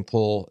in, you can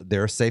pull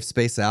their safe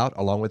space out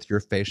along with your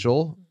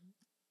facial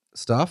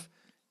stuff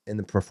and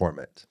then perform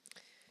it.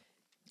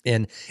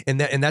 And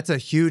that's a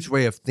huge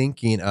way of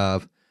thinking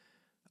of,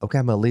 okay,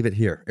 I'm going to leave it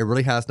here. It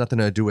really has nothing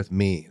to do with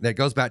me. That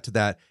goes back to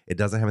that. It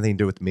doesn't have anything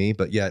to do with me,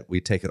 but yet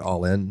we take it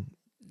all in.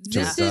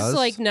 This is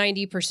like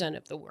 90%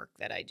 of the work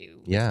that I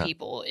do with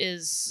people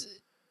is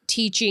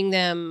teaching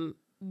them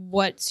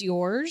what's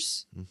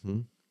yours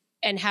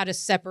and how to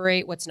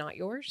separate what's not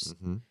yours.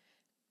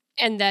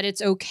 And that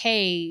it's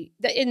okay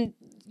that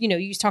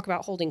you talk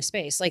about holding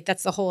space. Like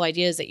that's the whole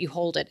idea is that you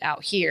hold it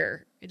out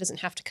here. It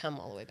doesn't have to come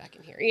all the way back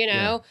in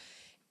here,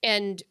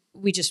 And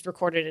we just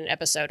recorded an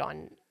episode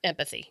on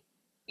empathy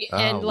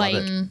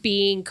and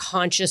being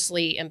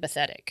consciously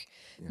empathetic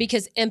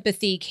because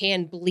empathy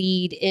can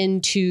bleed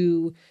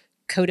into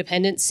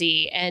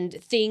codependency and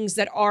things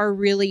that are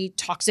really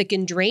toxic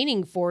and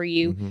draining for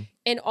you.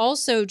 And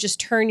also just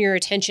turn your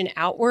attention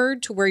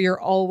outward to where you're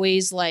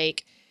always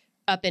like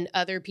up in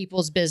other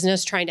people's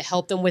business, trying to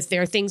help them with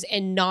their things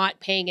and not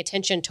paying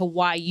attention to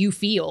why you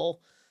feel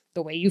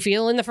the way you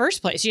feel in the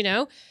first place,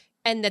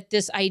 And that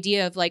this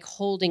idea of like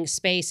holding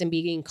space and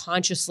being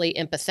consciously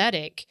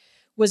empathetic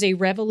was a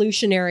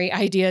revolutionary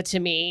idea to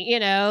me,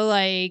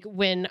 like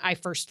when I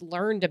first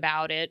learned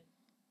about it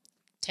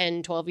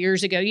 10, 12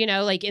 years ago,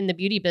 like in the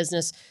beauty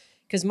business,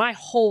 because my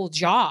whole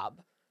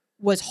job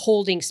was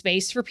holding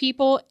space for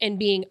people and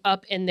being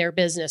up in their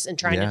business and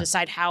trying to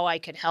decide how I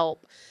could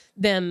help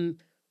them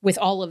with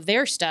all of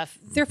their stuff,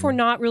 therefore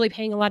not really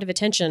paying a lot of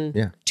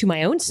attention to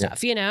my own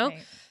stuff,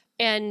 Right.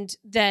 And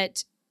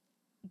that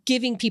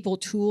giving people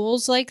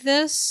tools like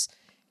this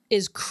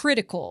is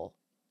critical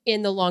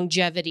in the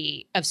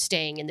longevity of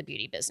staying in the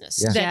beauty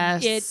business. Yeah.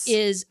 That Yes. it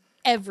is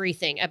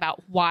everything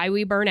about why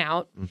we burn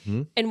out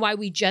Mm-hmm. and why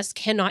we just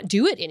cannot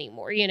do it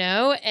anymore,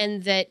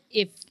 and that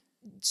if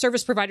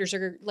service providers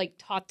are like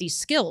taught these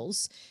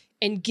skills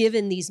and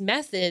given these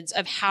methods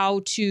of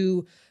how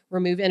to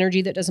remove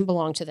energy that doesn't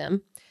belong to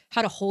them,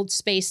 how to hold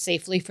space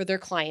safely for their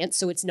clients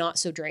so it's not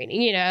so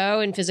draining,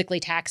 and physically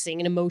taxing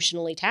and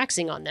emotionally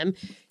taxing on them,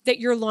 that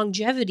your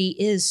longevity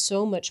is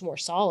so much more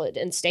solid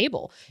and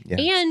stable. Yeah.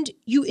 And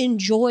you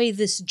enjoy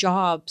this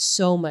job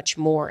so much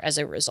more as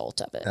a result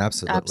of it.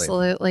 Absolutely.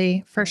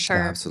 Absolutely, for sure.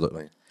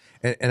 Absolutely.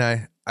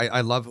 And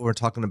I love what we're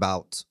talking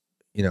about,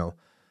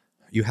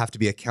 you have to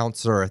be a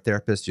counselor or a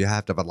therapist, you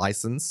have to have a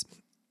license.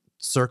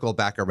 Circle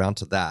back around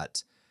to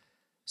that.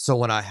 So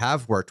when I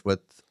have worked with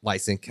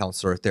licensed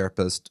counselor or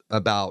therapist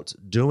about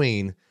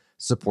doing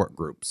support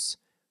groups,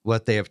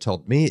 what they have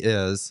told me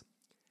is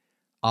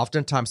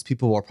oftentimes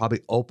people will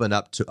probably open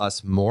up to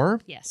us more.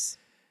 Yes.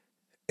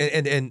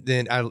 And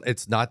then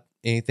it's not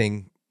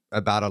anything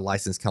about a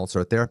licensed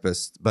counselor or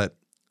therapist, but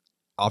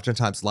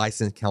oftentimes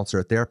licensed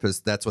counselor or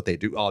therapists, that's what they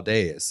do all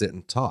day is sit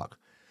and talk.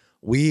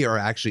 We are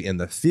actually in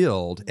the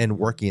field and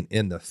working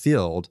in the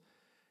field,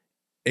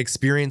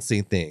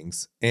 experiencing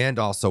things and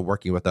also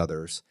working with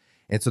others.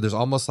 And so there's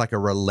almost like a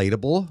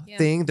relatable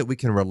thing that we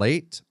can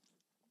relate.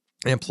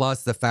 And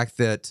plus the fact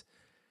that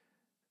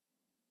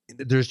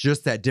there's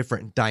just that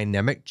different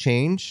dynamic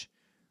change.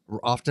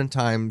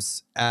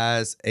 Oftentimes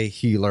as a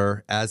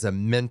healer, as a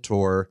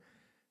mentor,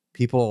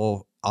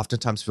 people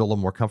oftentimes feel a little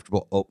more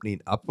comfortable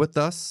opening up with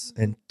us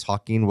and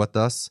talking with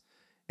us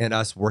and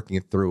us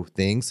working through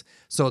things.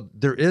 So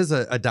there is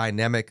a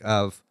dynamic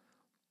of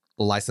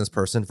a licensed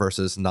person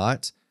versus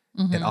not.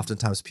 And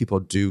oftentimes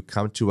people do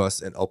come to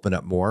us and open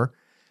up more.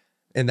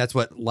 And that's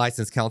what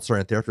licensed counselor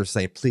and therapists are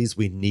saying, please,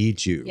 we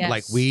need you. Yes.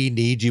 Like we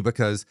need you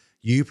because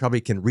you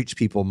probably can reach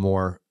people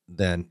more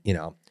than,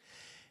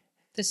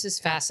 This is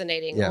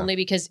fascinating Yeah. only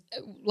because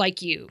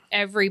like you,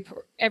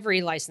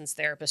 every licensed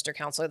therapist or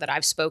counselor that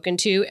I've spoken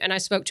to, and I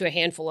spoke to a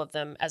handful of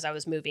them as I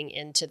was moving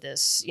into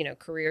this,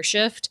 career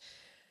shift,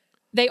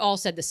 they all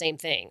said the same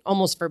thing,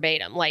 almost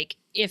verbatim. Like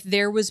if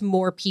there was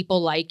more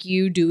people like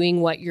you doing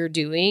what you're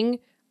doing,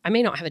 I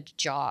may not have a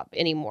job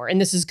anymore. And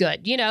this is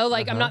good.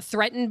 I'm not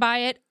threatened by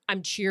it.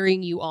 I'm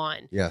cheering you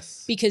on.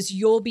 Yes. Because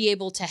you'll be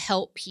able to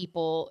help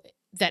people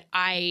that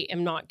I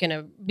am not going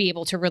to be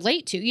able to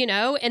relate to,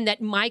 and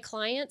that my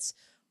clients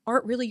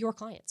aren't really your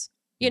clients.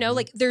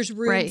 Like there's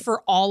room Right.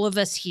 for all of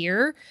us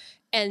here,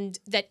 and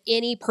that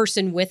any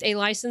person with a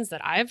license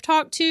that I've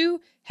talked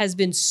to has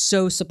been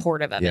so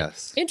supportive of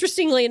Yes. it.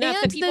 Interestingly enough,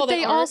 And the people that that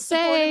they aren't all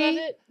supportive say- of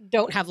it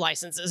don't have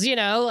licenses,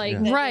 like Yeah.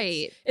 that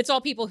Right. It's all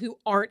people who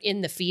aren't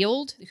in the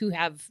field who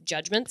have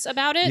judgments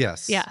about it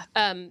Yes. Yeah.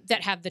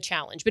 that have the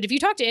challenge. But if you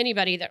talk to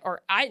anybody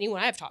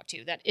anyone I've talked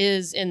to that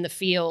is in the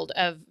field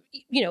of,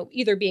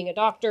 either being a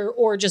doctor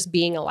or just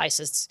being a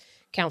licensed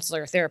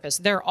counselor or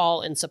therapist, they're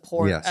all in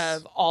support Yes.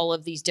 of all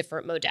of these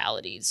different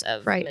modalities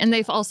of Right. And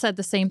they've all said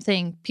the same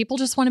thing. People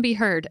just want to be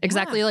heard.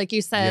 Exactly like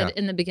you said Yeah.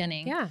 in the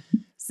beginning. yeah.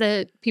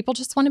 So people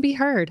just want to be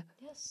heard.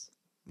 Yes.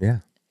 Yeah.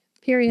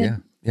 Period. Yeah.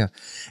 Yeah.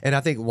 And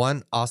I think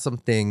one awesome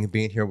thing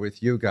being here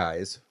with you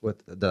guys,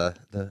 with the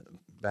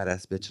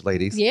badass bitch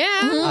ladies. Yeah.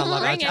 I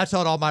love Bring it. it. I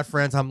told all my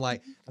friends, I'm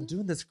like, I'm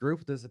doing this group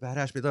with this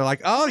badass bitch. They're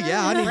like, oh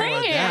yeah, I need more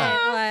of Bring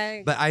that.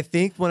 it. But I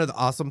think one of the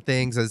awesome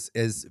things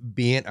is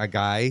being a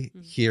guy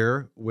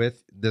here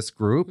with this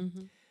group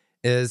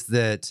is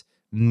that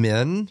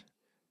men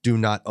do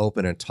not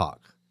open and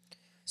talk.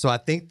 So I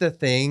think the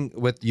thing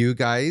with you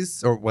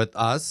guys or with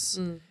us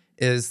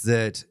is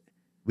that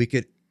we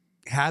could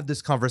have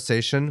this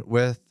conversation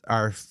with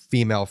our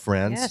female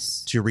friends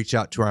Yes. to reach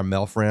out to our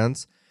male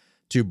friends,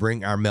 to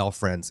bring our male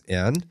friends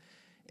in.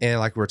 And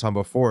like we were talking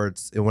before,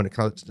 when it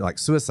comes to like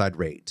suicide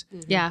rate,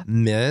 Yeah.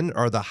 men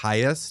are the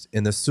highest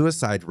in the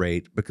suicide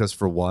rate because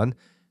for one,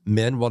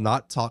 men will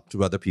not talk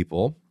to other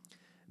people.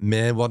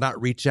 Men will not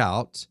reach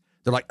out.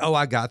 They're like, oh,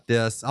 I got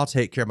this. I'll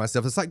take care of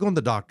myself. It's like going to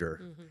the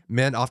doctor.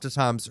 Men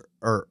oftentimes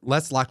are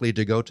less likely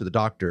to go to the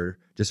doctor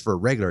just for a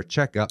regular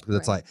checkup because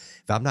it's like,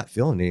 if I'm not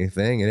feeling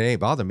anything, it ain't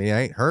bothering me.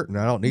 I ain't hurting.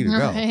 I don't need to go.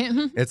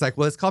 Right. It's like,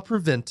 well, it's called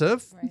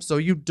preventive. Right. So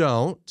you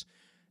don't.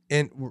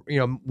 And,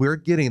 we're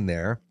getting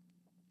there.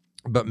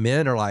 But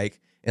men are like,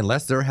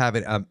 unless they're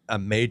having a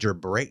major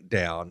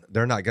breakdown,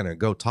 they're not going to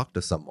go talk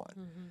to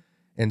someone.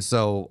 And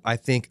so I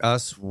think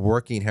us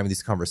having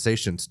these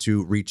conversations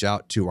to reach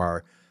out to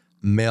our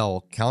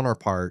male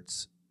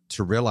counterparts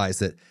to realize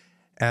that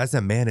as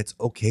a man, it's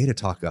okay to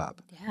talk up.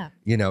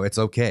 Yeah. It's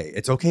okay.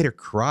 It's okay to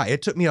cry.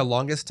 It took me a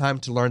longest time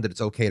to learn that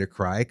it's okay to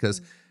cry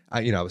because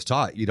I was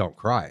taught you don't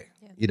cry.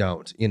 Yeah. You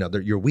don't,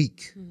 you're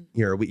weak.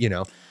 You're weak,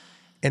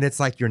 and it's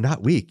like, you're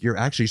not weak. You're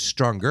actually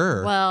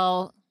stronger.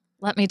 Well,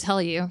 let me tell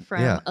you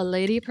from Yeah. a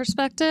lady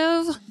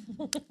perspective,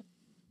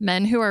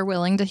 men who are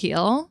willing to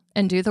heal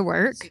and do the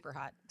work, Super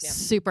hot. Yeah.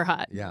 super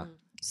hot, yeah.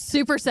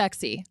 super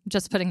sexy.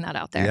 Just putting that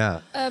out there.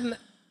 Yeah.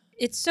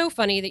 it's so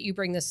funny that you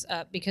bring this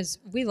up because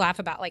we laugh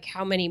about like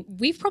how many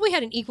we've probably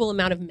had an equal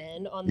amount of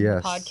men on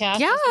Yes. the podcast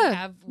Yeah. as we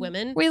have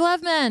women. We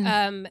love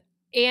men.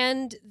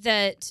 And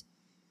that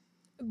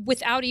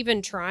without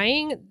even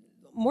trying,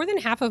 more than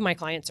half of my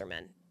clients are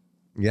men.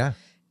 Yeah.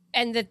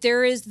 And that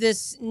there is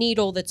this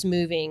needle that's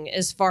moving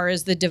as far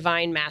as the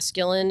divine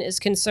masculine is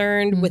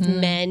concerned, with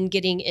men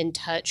getting in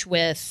touch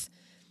with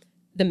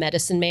the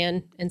medicine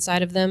man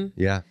inside of them,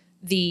 Yeah.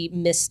 the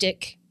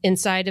mystic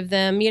inside of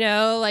them, you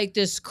know, like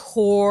this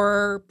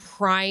core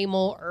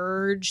primal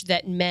urge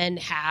that men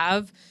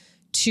have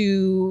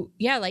to,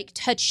 like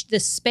touch the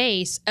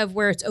space of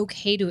where it's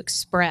okay to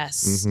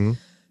express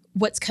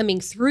what's coming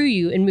through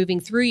you and moving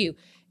through you.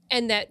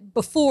 And that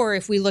before,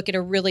 if we look at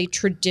a really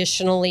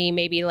traditionally,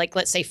 maybe like,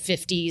 let's say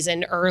 50s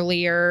and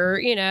earlier,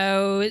 you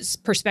know,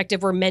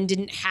 perspective where men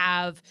didn't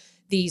have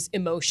these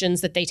emotions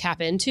that they tap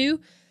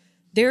into,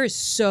 there is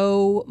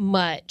so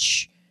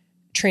much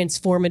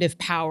transformative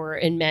power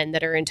in men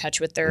that are in touch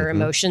with their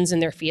emotions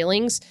and their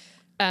feelings,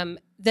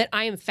 that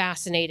I am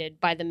fascinated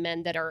by the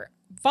men that are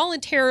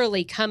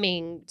voluntarily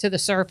coming to the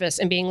surface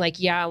and being like,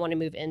 yeah, I want to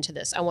move into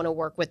this. I want to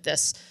work with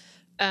this.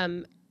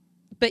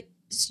 But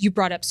you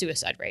brought up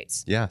suicide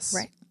rates. Yes.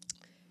 Right.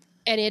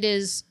 And it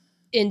is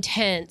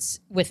intense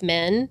with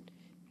men.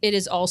 It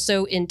is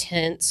also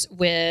intense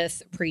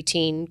with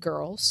preteen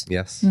girls.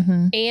 Yes.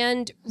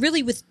 And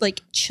really with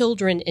like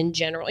children in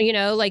general, you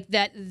know, like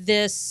that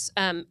this,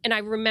 and I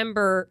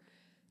remember,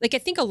 like, I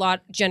think a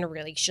lot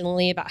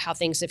generationally about how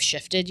things have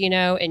shifted, you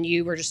know, and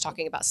you were just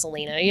talking about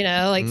Selena, you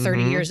know, like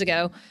 30 years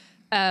ago,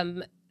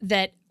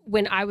 that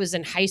when I was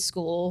in high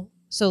school,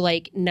 so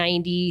like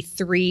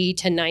 93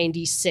 to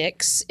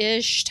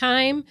 96-ish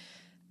time,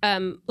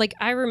 like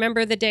I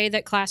remember the day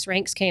that Class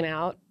Ranks came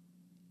out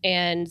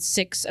and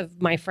 6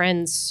 of my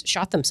friends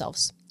shot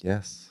themselves.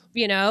 Yes.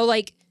 You know,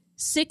 like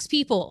 6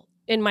 people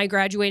in my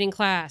graduating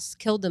class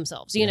killed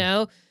themselves, you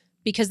know,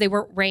 because they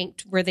weren't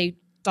ranked where they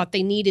thought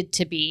they needed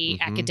to be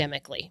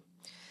academically.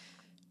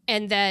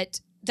 And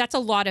that's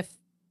a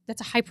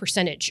high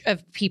percentage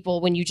of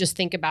people when you just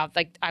think about,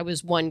 like, I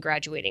was one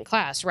graduating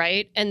class,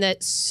 right? And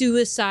that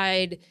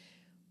suicide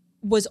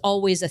was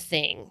always a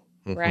thing,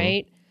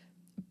 right?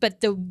 But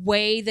the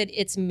way that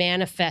it's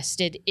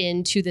manifested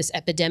into this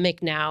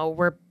epidemic now,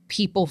 where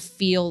people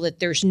feel that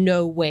there's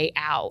no way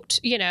out,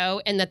 you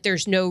know, and that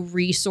there's no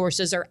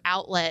resources or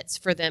outlets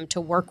for them to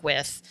work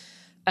with.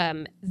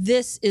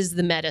 This is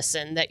the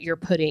medicine that you're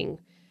putting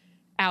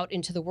out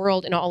into the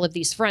world in all of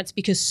these fronts,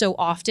 because so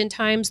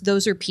oftentimes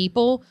those are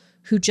people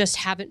who just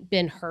haven't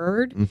been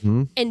heard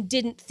and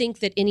didn't think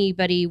that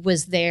anybody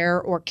was there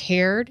or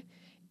cared.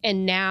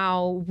 And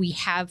now we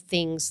have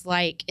things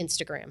like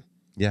Instagram.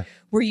 Yeah.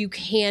 Where you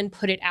can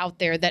put it out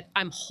there that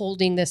I'm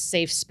holding this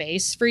safe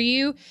space for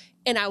you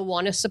and I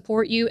want to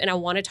support you and I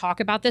want to talk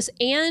about this.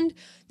 And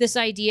this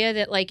idea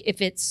that, like,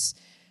 if it's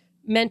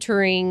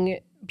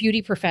mentoring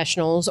beauty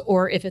professionals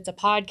or if it's a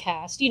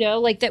podcast, you know,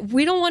 like that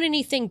we don't want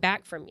anything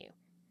back from you.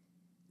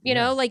 You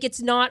know, like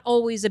it's not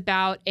always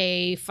about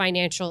a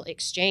financial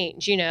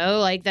exchange, you know,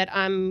 like that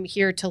I'm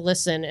here to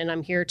listen and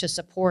I'm here to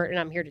support and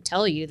I'm here to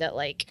tell you that,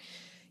 like,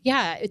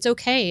 yeah, it's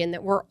okay. And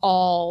that we're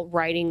all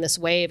riding this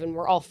wave and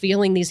we're all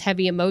feeling these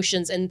heavy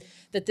emotions and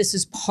that this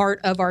is part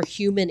of our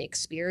human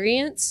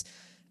experience.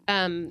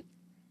 And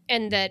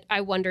that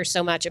I wonder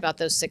so much about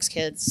those 6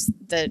 kids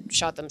that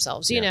shot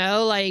themselves, you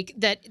know, like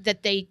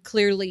that they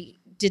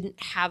clearly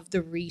didn't have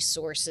the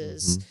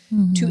resources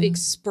to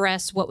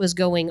express what was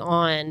going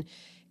on.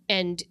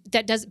 And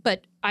that does,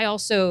 but I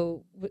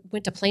also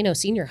went to Plano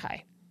Senior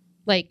High.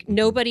 Like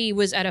nobody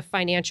was at a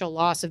financial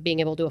loss of being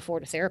able to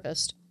afford a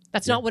therapist.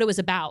 That's not what it was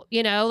about.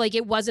 You know, like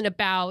it wasn't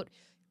about,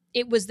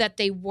 it was that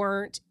they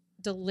weren't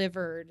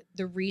delivered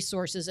the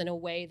resources in a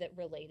way that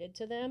related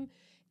to them.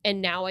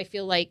 And now I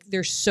feel like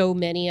there's so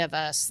many of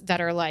us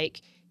that are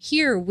like,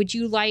 here, would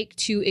you like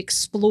to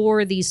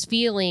explore these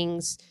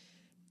feelings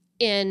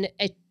in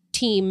a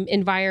team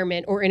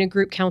environment or in a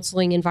group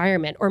counseling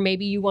environment? Or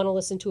maybe you want to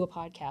listen to a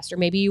podcast, or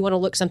maybe you want to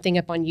look something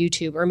up on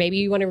YouTube, or maybe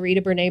you want to read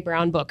a Brene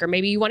Brown book, or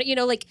maybe you want to, you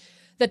know, like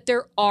that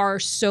there are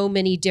so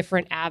many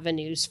different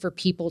avenues for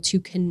people to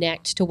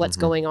connect to what's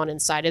going on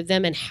inside of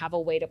them and have a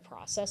way to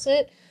process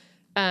it.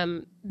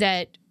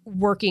 That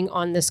working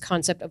on this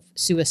concept of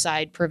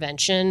suicide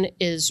prevention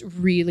is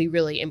really,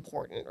 really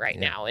important right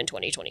now in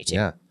 2022.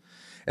 Yeah.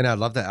 And I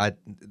love that I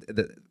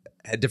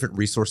had different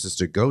resources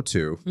to go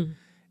to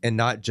and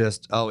not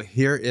just, oh,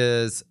 here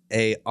is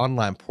a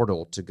online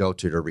portal to go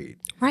to read.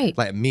 Right.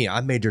 Like me,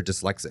 I'm major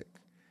dyslexic.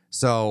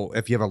 So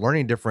if you have a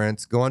learning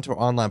difference, go into an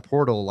online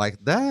portal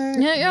like that.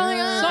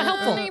 So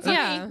helpful.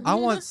 Yeah. I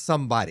want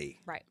somebody.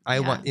 Right.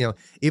 I want, you know,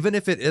 even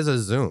if it is a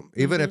Zoom,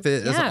 even if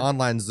it is an Yeah.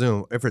 online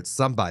Zoom, if it's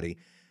somebody,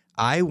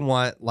 I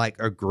want like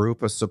a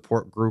group, a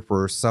support group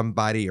or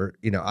somebody, or,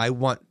 you know, I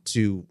want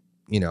to,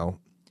 you know,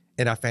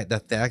 and I find the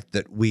fact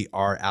that we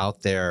are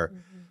out there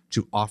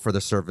to offer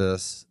the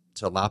service,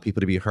 to allow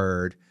people to be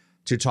heard,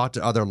 to talk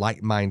to other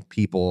like-minded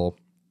people.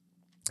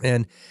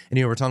 And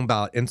you know, we're talking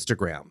about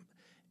Instagram.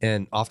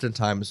 And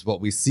oftentimes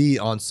what we see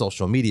on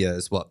social media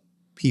is what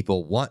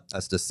people want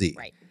us to see.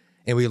 Right.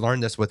 And we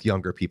learn this with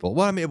younger people.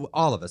 Well, I mean,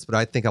 all of us, but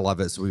I think a lot of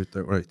it is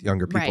with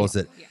younger people Right. is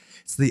that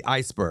it's the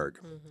iceberg.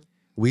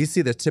 We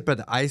see the tip of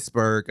the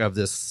iceberg of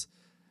this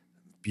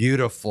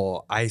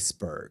beautiful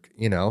iceberg,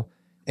 you know,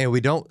 and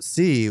we don't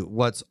see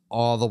what's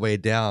all the way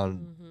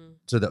down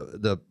to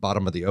the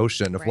bottom of the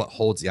ocean of what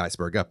holds the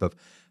iceberg up, of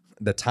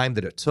the time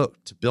that it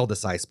took to build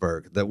this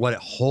iceberg, that what it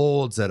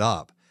holds it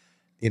up.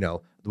 You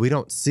know, we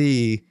don't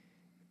see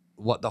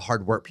what the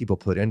hard work people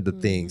put into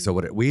things. So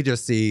we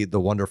just see the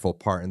wonderful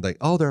part and like,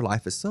 oh, their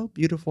life is so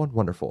beautiful and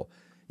wonderful.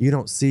 You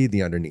don't see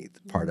the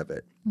underneath part of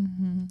it.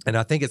 And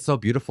I think it's so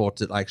beautiful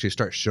to actually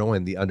start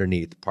showing the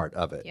underneath part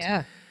of it.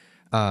 Yeah.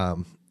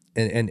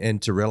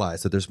 And to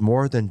realize that there's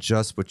more than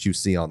just what you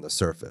see on the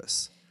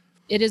surface.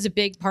 It is a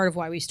big part of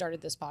why we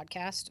started this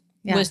podcast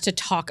was to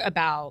talk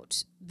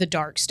about the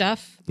dark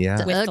stuff. Yeah.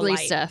 With The ugly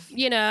light. stuff.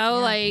 You know,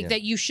 like Yeah.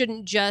 that you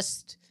shouldn't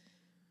just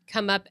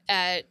come up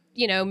at,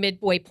 you know,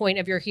 midway point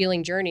of your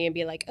healing journey and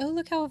be like, oh,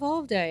 look how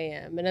evolved I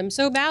am. And I'm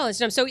so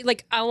balanced. And I'm so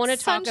like, I want to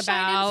talk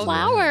Sunshine about and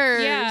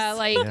flowers. Yeah,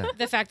 like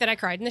the fact that I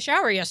cried in the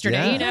shower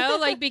yesterday, Yeah. you know,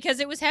 like because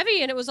it was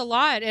heavy and it was a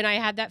lot. And I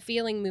had that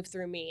feeling move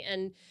through me,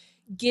 and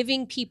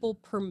giving people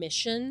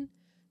permission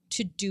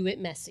to do it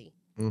messy,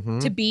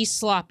 to be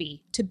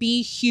sloppy, to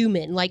be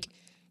human. Like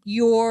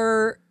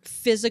your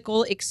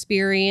physical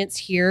experience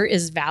here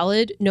is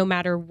valid no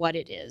matter what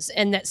it is.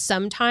 And that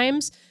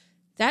sometimes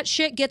that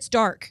shit gets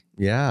dark.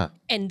 Yeah.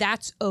 And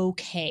that's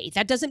okay.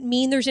 That doesn't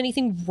mean there's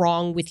anything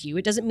wrong with you.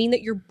 It doesn't mean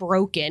that you're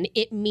broken.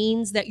 It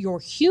means that you're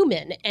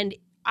human. And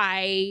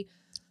I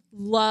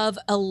love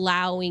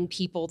allowing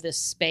people this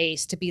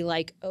space to be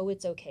like, oh,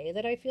 it's okay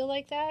that I feel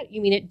like that.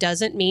 You mean it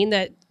doesn't mean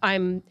that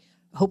I'm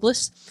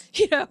hopeless,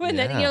 you know, and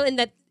that, you know, and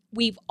that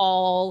we've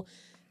all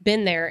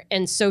been there.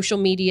 And social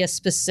media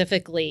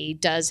specifically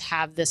does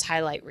have this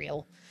highlight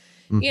reel,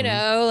 you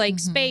know, like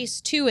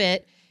space to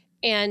it.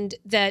 And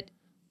that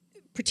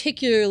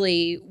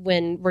particularly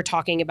when we're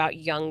talking about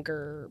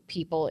younger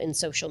people in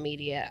social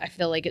media, I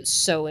feel like it's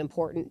so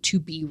important to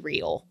be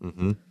real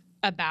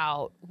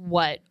about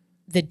what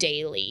the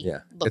daily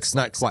looks It's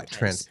not like quite sometimes.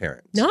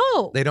 transparent.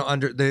 No. They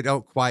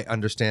don't quite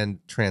understand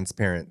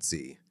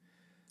transparency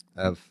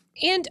of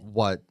And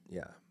what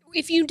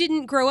if you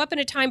didn't grow up in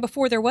a time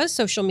before there was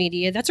social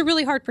media, that's a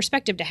really hard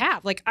perspective to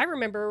have. Like I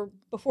remember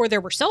before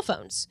there were cell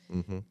phones,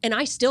 and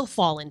I still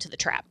fall into the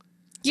trap.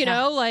 You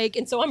know, like,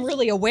 and so I'm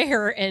really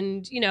aware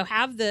and, you know,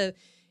 have the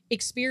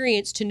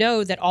experience to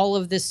know that all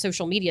of this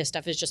social media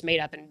stuff is just made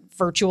up and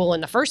virtual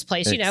in the first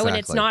place, you know, and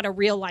it's Exactly. not a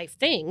real life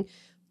thing,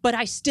 but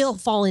I still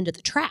fall into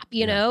the trap,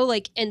 you know,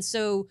 like, and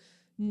so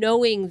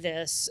knowing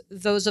this,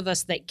 those of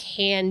us that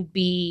can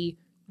be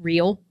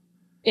real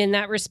in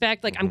that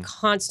respect, like I'm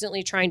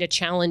constantly trying to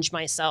challenge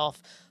myself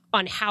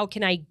on how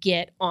can I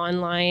get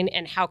online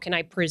and how can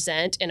I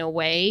present in a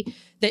way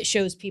that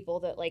shows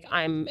people that like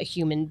I'm a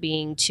human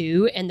being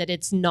too, and that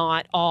it's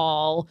not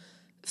all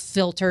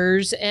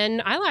filters and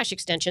eyelash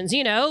extensions,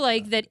 you know,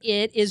 like that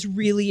it is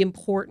really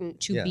important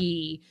to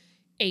be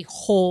a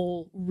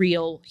whole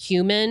real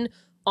human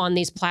on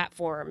these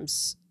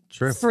platforms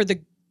for the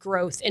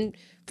growth and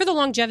for the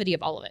longevity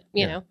of all of it,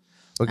 you know?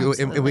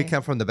 Okay, and we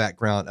come from the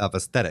background of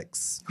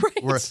aesthetics.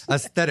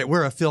 Right.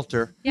 We're a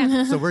filter.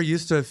 Yeah. So we're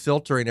used to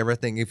filtering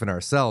everything, even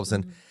ourselves.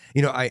 And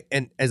you know,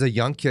 and as a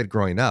young kid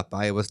growing up,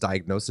 I was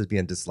diagnosed as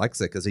being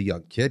dyslexic as a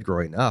young kid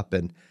growing up,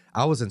 and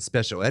I was in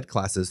special ed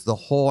classes the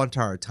whole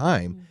entire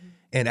time.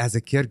 And as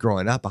a kid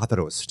growing up, I thought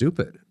it was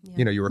stupid.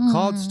 You know, you were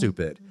called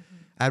stupid.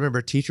 I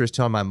remember teachers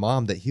telling my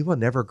mom that he will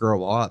never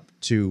grow up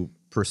to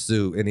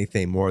pursue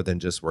anything more than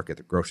just work at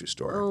the grocery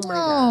store. Oh my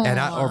God. And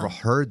I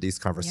overheard these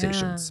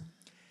conversations.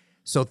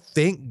 So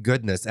thank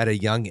goodness at a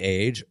young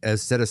age,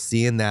 instead of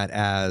seeing that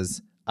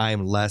as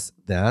I'm less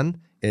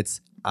than,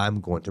 it's I'm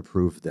going to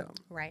prove them.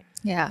 Right.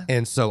 Yeah.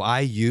 And so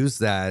I use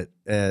that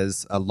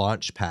as a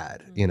launch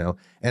pad, you know,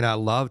 and I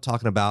love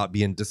talking about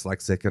being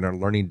dyslexic and our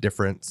learning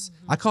difference.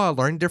 I call it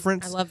a learning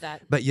difference. I love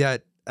that. But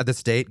yet the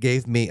state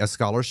gave me a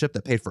scholarship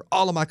that paid for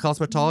all of my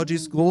cosmetology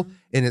school,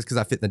 and it's because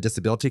I fit in the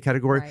disability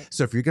category. Right.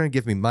 So if you're going to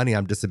give me money,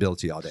 I'm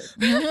disability all day.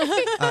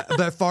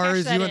 But as far Cash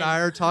as that you and in. I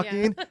are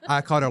talking,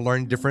 I call it a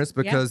learning difference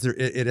because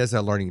it is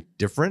a learning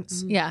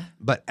difference. Yeah.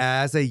 But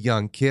as a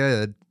young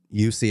kid,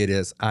 you see it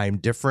as I'm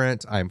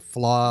different, I'm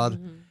flawed.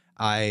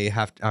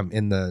 I'm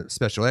in the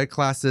special ed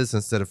classes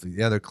instead of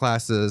the other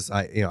classes.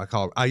 I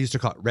used to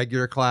call it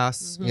regular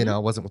class. You know, I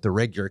wasn't with the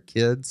regular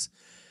kids.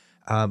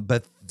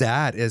 But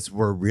that is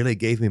where really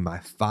gave me my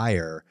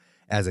fire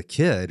as a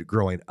kid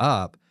growing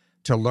up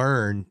to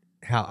learn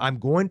how I'm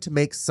going to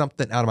make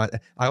something out of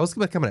I was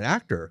going to become an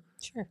actor.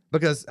 Sure.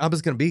 Because I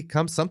was going to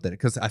become something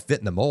because I fit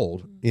in the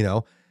mold, you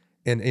know.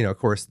 And, you know, of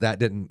course, that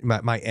didn't,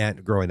 my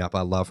aunt growing up,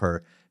 I love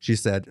her. She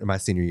said in my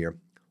senior year,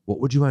 what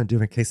would you want to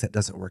do in case that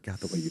doesn't work out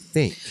the way you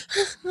think?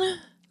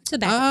 So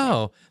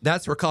that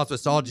That's where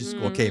cosmetology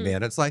school came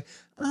in. It's like,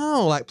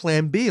 like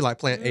plan B, like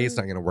plan A is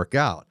not going to work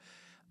out.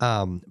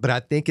 But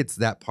I think it's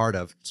that part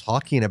of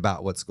talking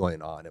about what's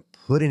going on and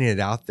putting it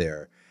out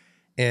there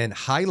and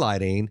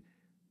highlighting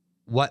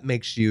what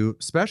makes you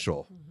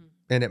special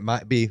And it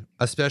might be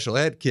a special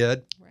ed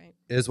kid Right.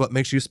 is what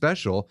makes you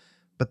special,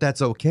 but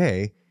that's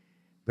okay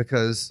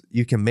because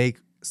you can make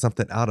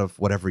something out of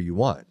whatever you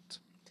want.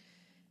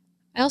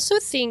 I also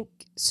think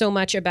so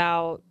much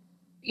about,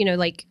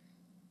 like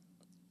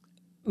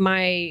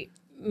my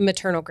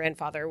maternal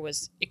grandfather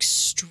was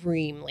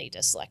extremely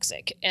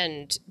dyslexic.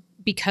 And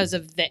because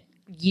of the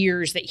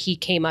years that he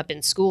came up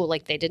in school,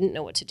 like they didn't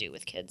know what to do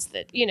with kids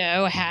that,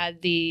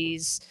 had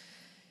these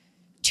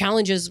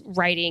challenges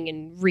writing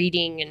and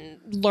reading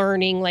and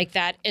learning like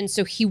that. And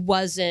so he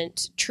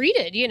wasn't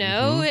treated,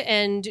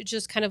 and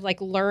just kind of like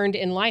learned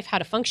in life how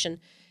to function.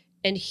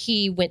 And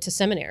he went to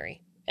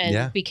seminary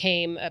and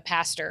became a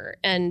pastor.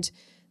 And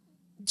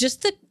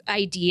just the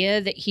idea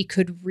that he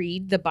could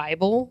read the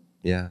Bible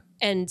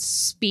and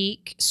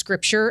speak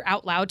scripture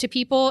out loud to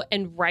people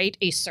and write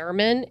a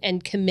sermon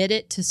and commit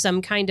it to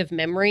some kind of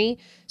memory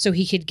so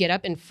he could get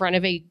up in front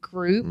of a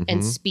group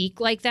and speak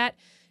like that.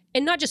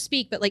 And not just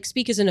speak, but like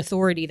speak as an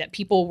authority that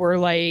people were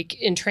like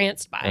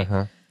entranced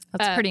by.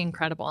 That's pretty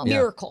incredible.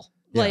 Miracle,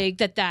 like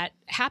that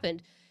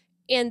happened.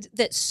 And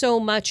that so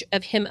much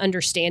of him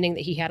understanding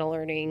that he had a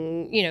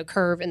learning,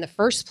 curve in the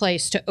first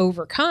place to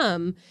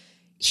overcome,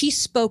 he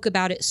spoke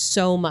about it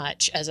so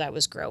much as I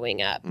was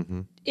growing up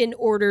in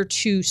order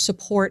to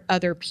support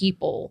other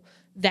people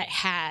that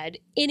had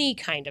any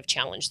kind of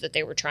challenge that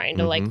they were trying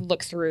to like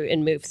look through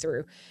and move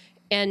through.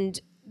 And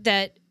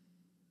that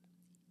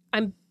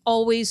I'm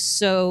always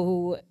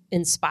so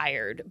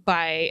inspired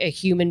by a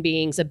human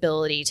being's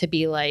ability to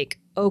be like,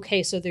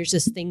 okay, so there's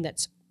this thing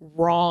that's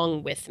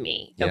wrong with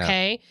me.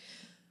 Okay.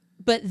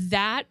 But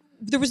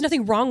there was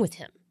nothing wrong with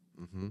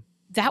him.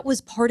 That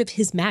was part of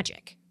his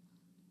magic.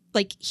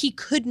 Like he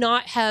could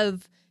not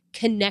have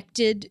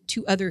connected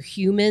to other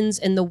humans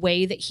in the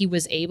way that he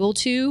was able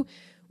to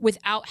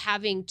without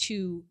having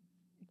to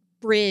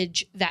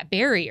bridge that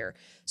barrier.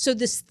 So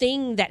this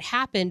thing that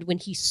happened when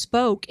he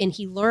spoke and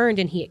he learned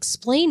and he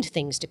explained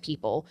things to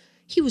people,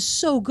 he was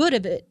so good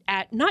at it,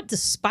 not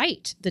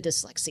despite the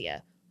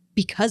dyslexia,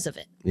 because of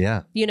it.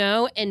 Yeah.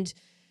 And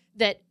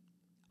that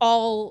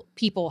all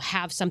people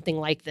have something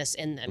like this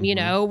in them,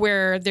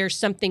 where there's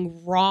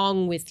something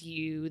wrong with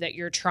you that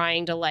you're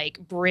trying to like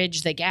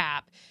bridge the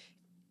gap,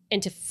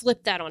 and to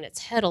flip that on its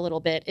head a little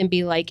bit and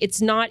be like,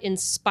 it's not in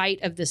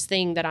spite of this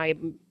thing that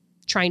I'm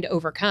trying to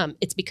overcome.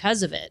 It's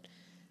because of it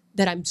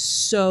that I'm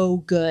so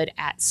good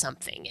at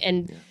something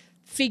and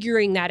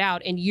figuring that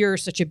out. And you're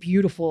such a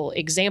beautiful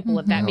example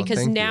of that,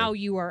 because now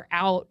you are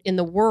out in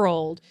the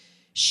world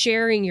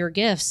sharing your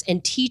gifts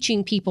and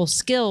teaching people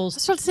skills. I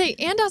was about to say,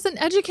 and as an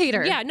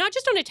educator. Yeah, not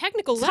just on a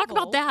technical level. Talk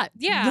about that.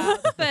 Yeah,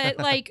 but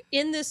like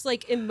in this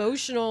like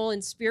emotional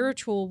and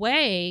spiritual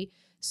way,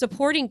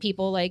 supporting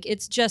people, like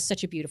it's just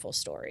such a beautiful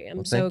story.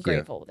 I'm so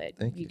grateful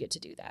that you get to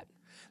do that.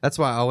 That's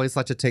why I always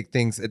like to take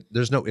things,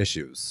 there's no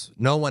issues.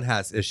 No one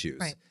has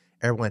issues. Right.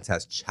 Everyone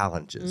has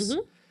challenges.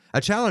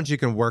 A challenge you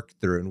can work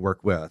through and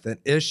work with. An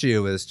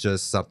issue is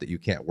just something you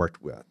can't work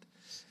with.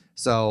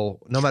 So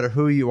no matter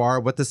who you are,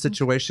 what the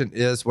situation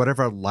is,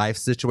 whatever life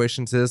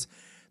situations is,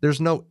 there's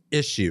no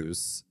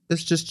issues.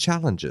 It's just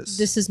challenges.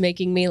 This is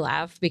making me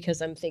laugh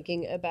because I'm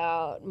thinking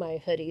about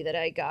my hoodie that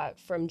I got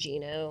from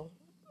Gino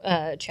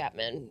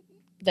Chapman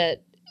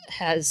that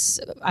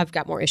I've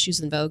got more issues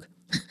than Vogue.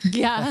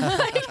 Yeah.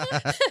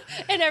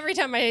 And every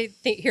time I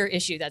hear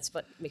issue, that's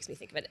what makes me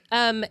think of it.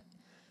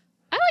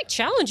 I like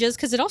challenges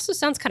because it also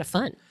sounds kind of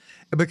fun.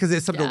 Because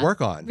it's something to work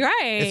on.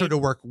 Right. It's something to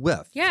work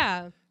with.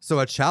 Yeah. So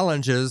a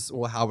challenge is,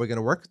 well, how are we going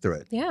to work through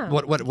it? Yeah.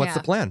 What's the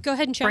plan? Go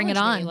ahead and challenge Bring it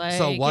on. me. Like,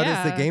 So what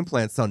is the game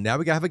plan? So now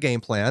we got to have a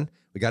game plan.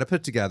 We got to put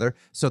it together.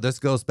 So this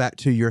goes back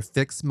to your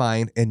fixed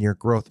mind and your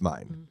growth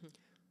mind.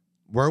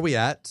 Where are we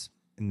at?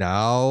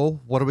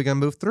 Now, what are we going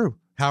to move through?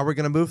 How are we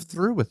going to move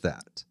through with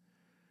that?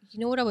 You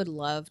know what I would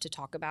love to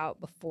talk about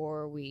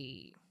before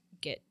we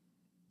get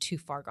too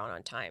far gone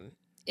on time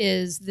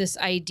is this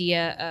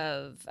idea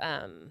of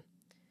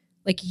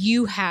like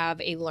you have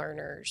a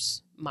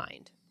learner's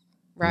mind,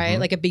 right?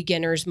 Like a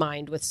beginner's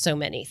mind with so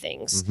many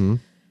things.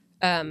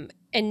 And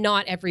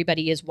not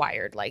everybody is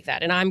wired like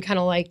that. And I'm kind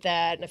of like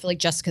that. And I feel like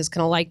Jessica's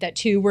kind of like that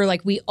too. Where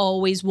like we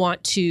always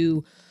want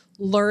to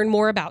learn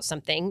more about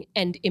something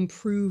and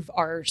improve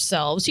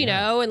ourselves, you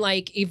know, and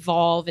like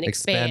evolve and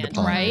expand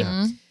upon it, right?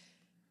 yeah.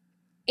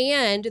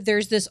 And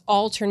there's this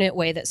alternate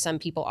way that some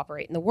people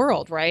operate in the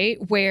world, right?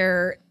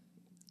 Where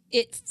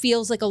it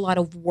feels like a lot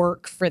of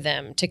work for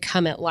them to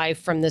come at life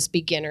from this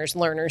beginner's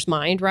learner's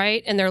mind,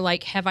 right? And they're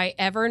like, have I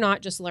ever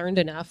not just learned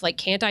enough? Like,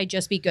 can't I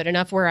just be good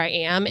enough where I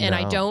am? And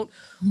I don't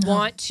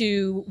want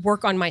to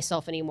work on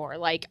myself anymore.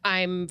 Like,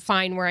 I'm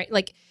fine where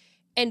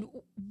and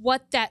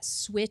what that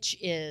switch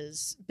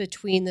is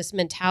between this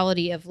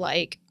mentality of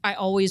like, I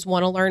always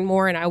want to learn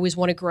more and I always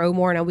want to grow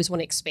more and I always want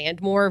to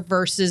expand more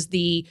versus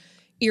the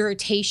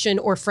irritation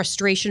or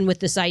frustration with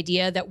this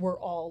idea that we're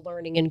all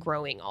learning and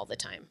growing all the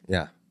time.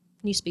 Yeah.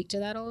 Can you speak to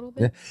that a little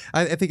bit? Yeah.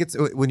 I think it's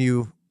when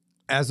you,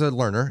 as a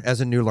learner, as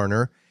a new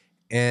learner,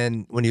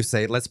 and when you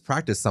say, let's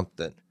practice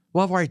something.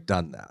 Well, I've already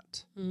done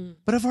that.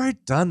 But I've already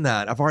done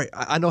that.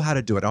 I know how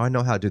to do it. I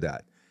know how to do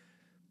that.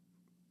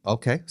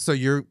 Okay. So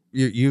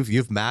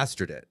you've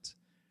mastered it.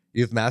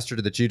 You've mastered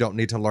it that you don't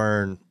need to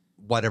learn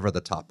whatever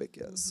the topic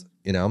is,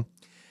 you know?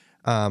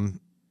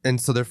 And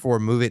so therefore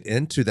moving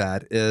into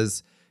that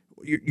is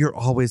you're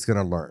always going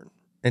to learn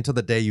until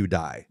the day you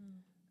die.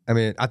 I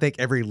mean, I think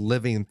every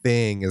living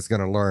thing is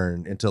going to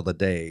learn until the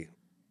day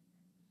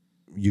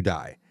you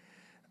die.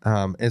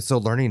 And so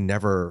learning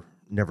never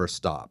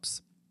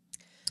stops.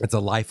 It's a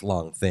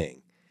lifelong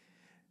thing.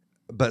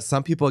 But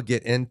some people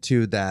get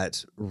into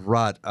that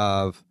rut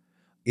of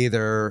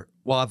either,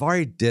 well, I've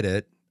already did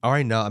it. I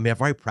already know. I mean,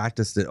 I've already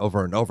practiced it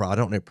over and over. I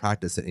don't need to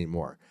practice it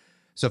anymore.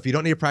 So if you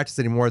don't need to practice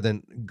it anymore,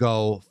 then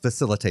go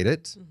facilitate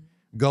it.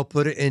 Go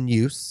put it in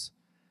use.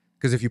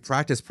 Because if you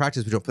practice, but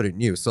you don't put it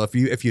in use. So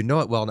if you know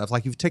it well enough,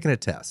 like you've taken a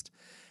test,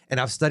 and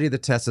I've studied the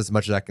test as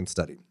much as I can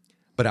study,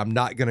 but I'm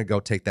not going to go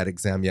take that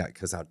exam yet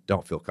because I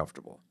don't feel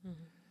comfortable.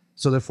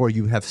 So therefore,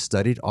 you have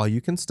studied all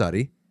you can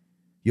study.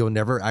 You'll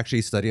never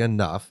actually study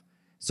enough.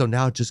 So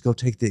now just go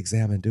take the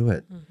exam and do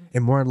it.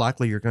 And more than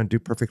likely, you're going to do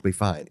perfectly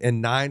fine.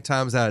 And 9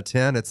 times out of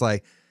 10, it's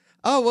like,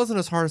 oh, it wasn't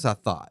as hard as I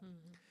thought.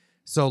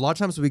 So a lot of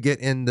times we get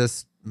in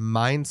this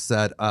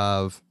mindset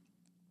of,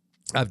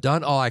 I've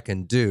done all I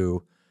can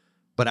do,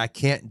 but I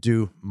can't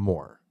do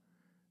more.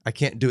 I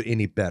can't do it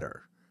any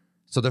better.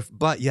 So,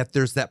 but yet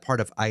there's that part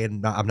of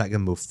I'm not going to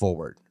move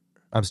forward.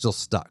 I'm still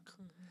stuck.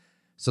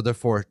 So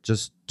therefore,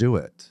 just do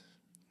it.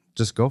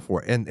 Just go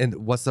for it.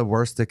 And what's the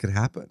worst that could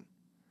happen?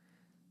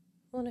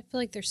 Well, and I feel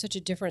like there's such a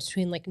difference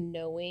between like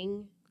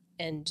knowing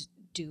and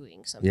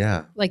doing something.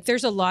 Yeah. Like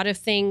there's a lot of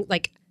things,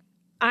 like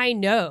I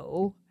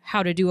know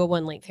how to do a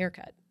 1-length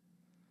haircut,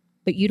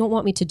 but you don't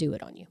want me to do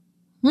it on you.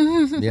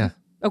 Yeah.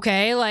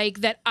 Okay,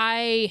 like that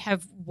I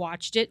have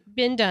watched it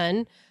been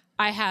done.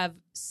 I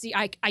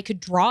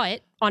could draw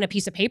it on a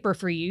piece of paper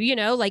for you, you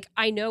know, like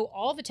I know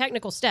all the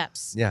technical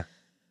steps. Yeah.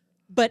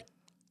 But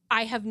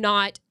I have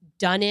not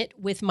done it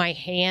with my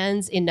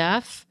hands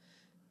enough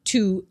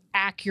to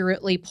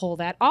accurately pull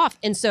that off.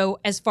 And so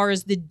as far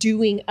as the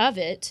doing of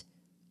it,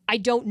 I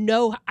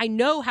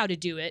know how to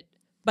do it,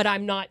 but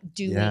I'm not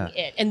doing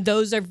it. And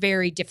those are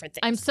very different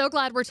things. I'm so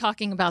glad we're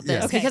talking about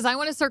this Okay. because I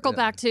want to circle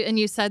back to, and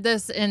you said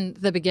this in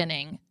the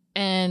beginning,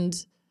 and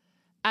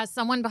as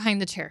someone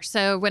behind the chair.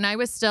 So when I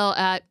was still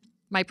at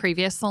my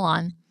previous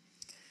salon,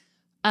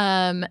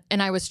 and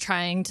I was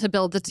trying to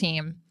build the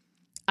team,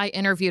 I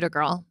interviewed a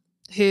girl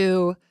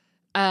who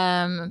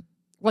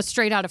was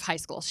straight out of high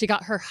school. She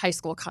got her high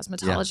school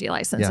cosmetology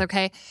license. Yeah.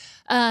 Okay.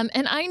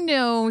 And I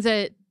know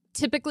that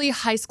typically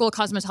high school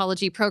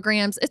cosmetology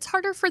programs, it's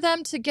harder for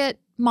them to get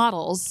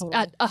models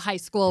at a high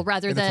school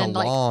rather And than it's a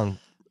like, long,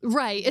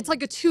 right. It's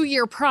like a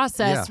 2-year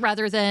process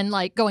rather than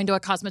like going to a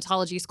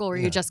cosmetology school where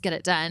you just get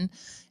it done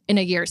in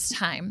a year's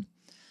time.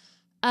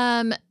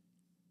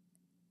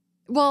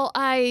 Well,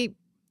 I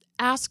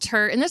asked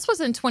her, and this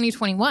was in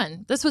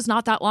 2021. This was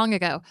not that long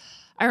ago.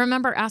 I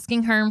remember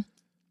asking her,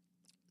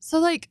 so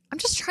like, I'm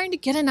just trying to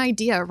get an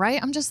idea, right?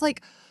 I'm just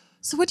like,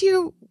 so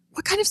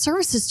what kind of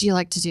services do you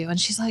like to do? And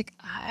she's like,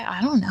 I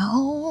don't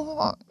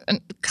know.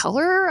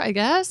 Color, I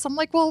guess. I'm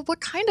like, well, what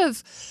kind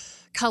of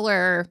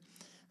color?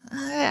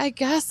 I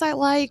guess I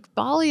like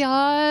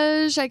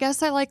balayage. I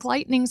guess I like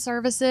lightening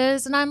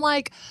services. And I'm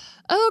like,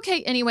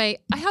 okay. Anyway,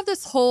 I have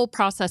this whole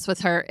process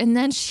with her. And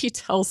then she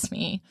tells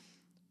me,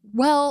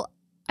 well,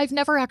 I've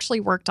never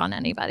actually worked on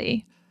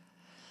anybody.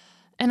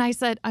 And I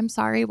said, I'm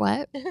sorry,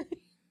 what?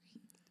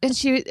 And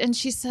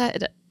she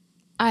said,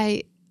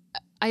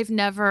 I've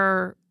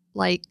never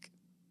like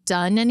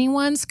done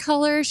anyone's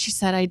color. She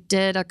said, I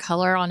did a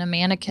color on a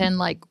mannequin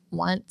like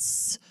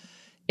once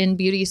in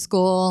beauty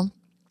school.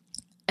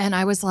 And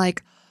I was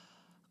like,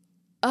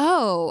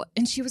 oh.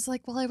 And she was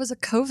like, well, I was a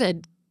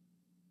COVID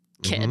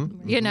kid,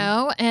 you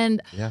know?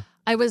 And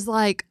I was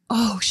like,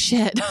 oh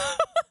shit.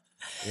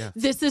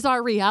 This is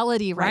our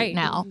reality right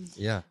now.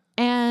 Yeah.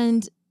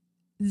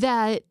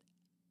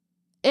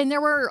 And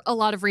there were a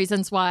lot of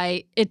reasons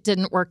why it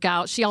didn't work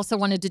out. She also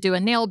wanted to do a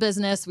nail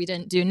business. We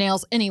didn't do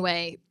nails.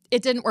 Anyway,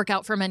 it didn't work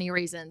out for many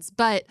reasons.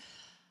 But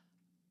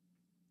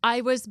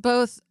I was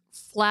both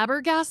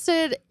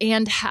flabbergasted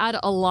and had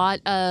a lot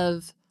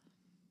of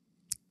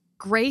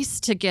grace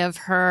to give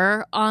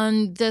her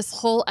on this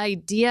whole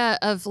idea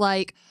of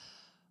like,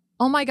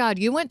 oh my God,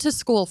 you went to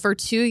school for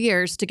 2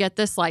 years to get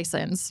this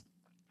license.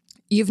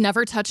 You've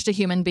never touched a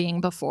human being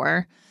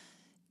before.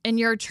 And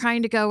you're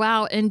trying to go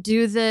out and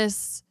do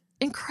this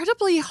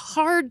incredibly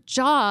hard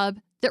job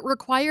that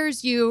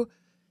requires you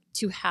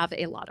to have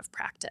a lot of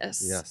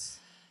practice. Yes.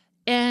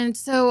 And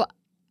so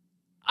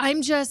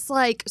I'm just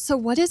like, so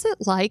what is it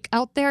like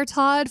out there,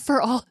 Todd,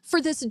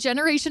 for this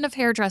generation of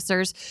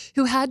hairdressers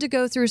who had to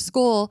go through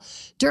school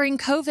during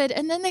COVID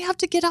and then they have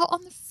to get out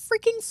on the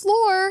freaking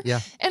floor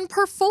and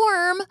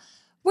perform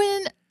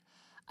when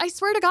I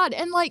swear to God,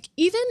 and like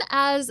even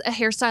as a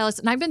hairstylist,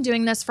 and I've been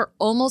doing this for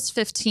almost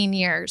 15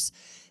 years,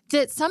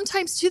 that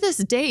sometimes to this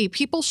day,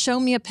 people show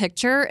me a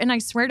picture and I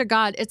swear to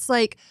God, it's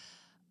like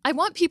I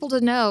want people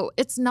to know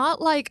it's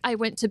not like I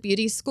went to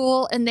beauty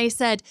school and they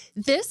said,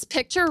 this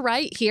picture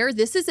right here,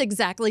 this is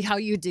exactly how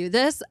you do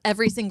this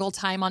every single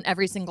time on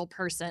every single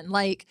person.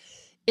 Like,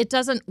 it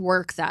doesn't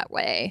work that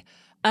way.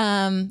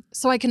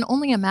 So I can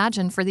only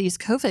imagine for these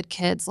COVID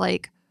kids,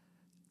 like,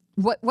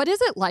 what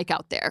is it like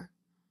out there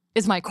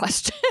is my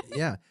question.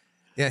 Yeah.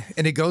 Yeah.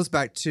 And it goes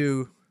back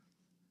to,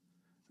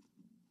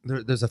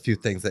 there's a few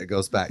things that it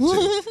goes back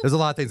to. There's a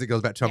lot of things that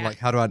goes back to. I'm like,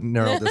 how do I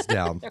narrow this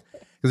down?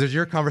 Because there's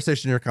your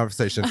conversation.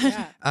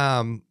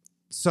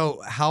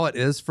 So how it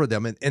is for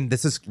them, and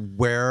this is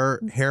where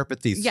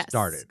Hairapathy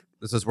started.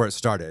 This is where it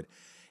started.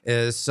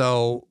 Is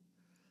so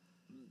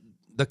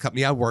the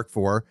company I work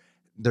for,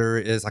 there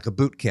is like a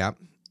boot camp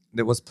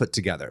that was put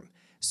together.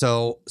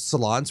 So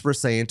salons were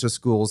saying to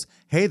schools,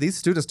 hey, these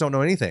students don't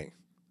know anything.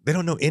 They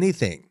don't know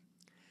anything.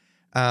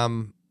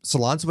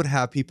 Salons would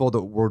have people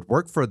that would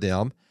work for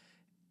them,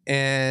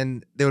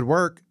 and they would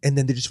work, and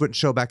then they just wouldn't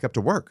show back up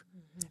to work.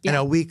 Yeah. And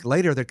a week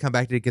later, they'd come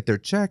back to get their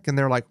check, and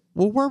they're like,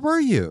 well, where were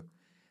you?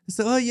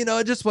 So, oh,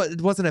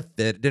 it wasn't a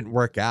fit. It didn't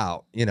work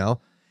out, And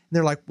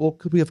they're like, well,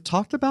 could we have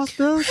talked about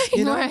this?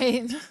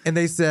 Right. And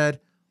they said,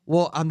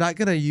 well, I'm not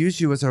going to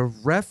use you as a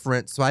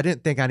reference, so I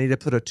didn't think I needed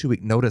to put a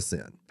 2-week notice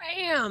in.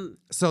 Bam.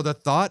 So the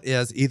thought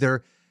is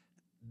either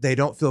they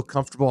don't feel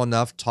comfortable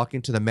enough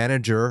talking to the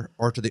manager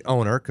or to the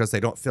owner because they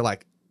don't feel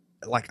like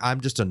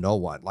I'm just a no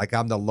one. Like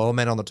I'm the low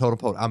man on the totem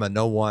pole. I'm a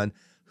no one.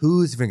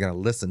 Who's even going to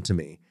listen to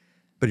me?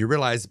 But you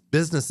realize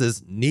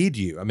businesses need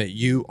you. I mean,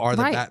 you are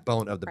the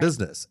backbone of the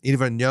business,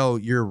 even though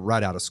you're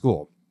right out of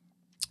school.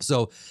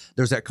 So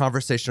there's that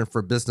conversation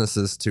for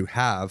businesses to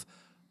have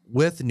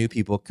with new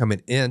people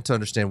coming in to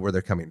understand where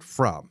they're coming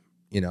from,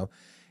 and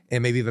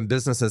maybe even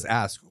businesses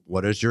ask,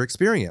 what is your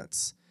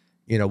experience?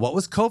 What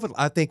was COVID?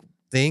 I think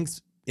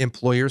things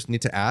employers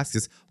need to ask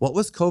is, what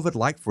was COVID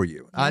like for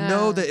you? Yeah. I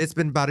know that it's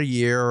been about a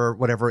year or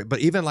whatever, but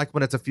even like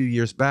when it's a few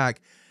years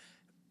back,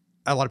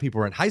 a lot of people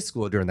were in high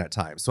school during that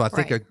time. So I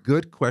think a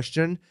good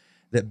question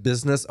that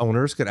business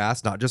owners could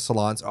ask, not just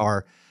salons,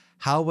 are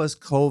how was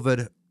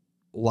COVID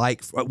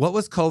like? What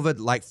was COVID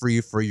like for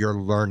you for your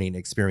learning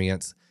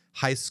experience,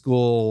 high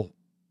school,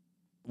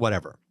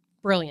 whatever?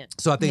 Brilliant.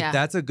 So I think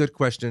that's a good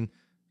question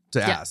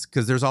to ask,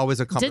 because there's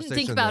always a conversation. Didn't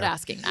think about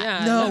asking that.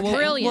 Yeah, no,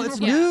 brilliant. Well, it's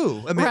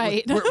new. I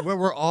mean,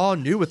 we're all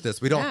new with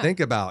this. We don't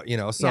think about,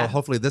 so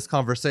hopefully this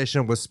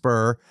conversation will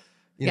spur,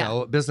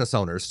 business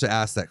owners to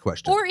ask that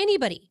question. Or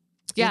anybody.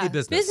 Yeah. Any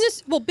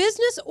business.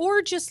 Business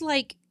or just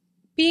like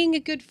being a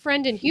good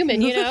friend and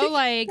human,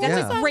 like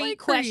that's a great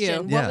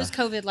question. What was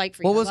COVID like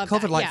for you? What was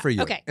COVID like for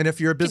you? Okay. And if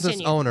you're a business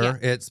owner,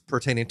 it's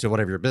pertaining to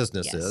whatever your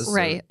business is.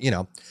 Right.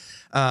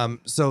 Or,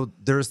 so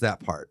there's that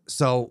part.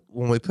 So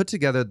when we put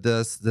together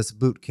this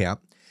boot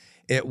camp,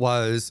 it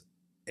was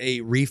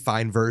a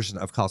refined version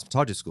of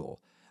cosmetology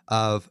school,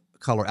 of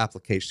color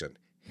application,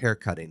 hair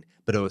cutting,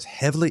 but it was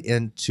heavily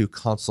into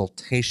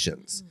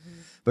consultations.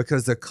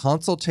 Because the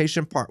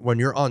consultation part, when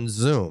you're on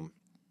Zoom,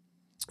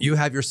 you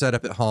have your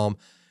setup at home.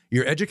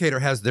 Your educator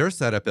has their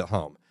setup at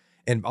home.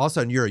 And all of a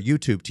sudden, you're a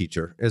YouTube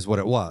teacher is what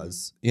it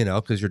was,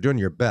 because you're doing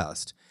your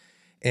best.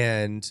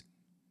 And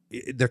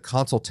the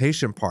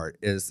consultation part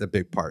is a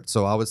big part.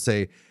 So I would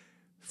say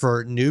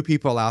for new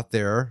people out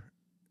there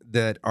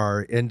that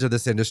are into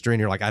this industry and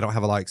you're like, I don't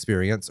have a lot of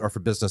experience, or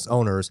for business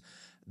owners,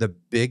 the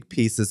big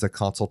piece is a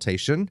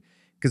consultation.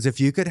 Because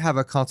if you could have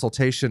a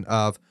consultation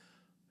of,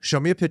 show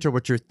me a picture of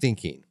what you're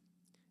thinking.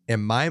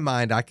 In my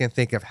mind, I can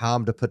think of how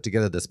I'm to put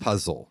together this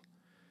puzzle.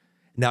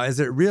 Now, is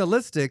it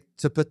realistic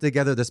to put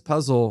together this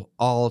puzzle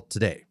all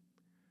today?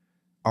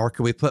 Or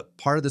can we put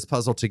part of this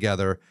puzzle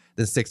together,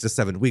 then 6 to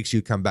 7 weeks,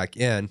 you come back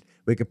in,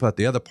 we can put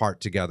the other part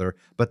together.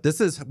 But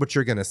this is what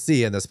you're going to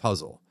see in this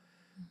puzzle.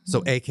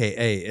 So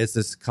AKA, is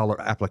this color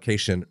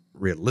application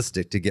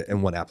realistic to get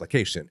in one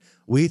application?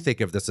 We think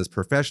of this as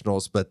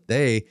professionals, but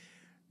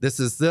this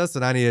is this,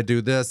 and I need to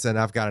do this, and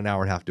I've got an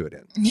hour and a half to do it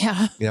in.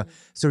 Yeah.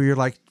 So you're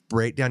like,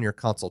 break down your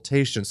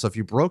consultation. So if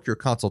you broke your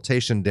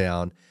consultation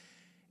down,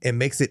 it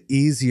makes it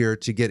easier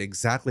to get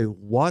exactly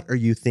what are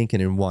you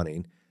thinking and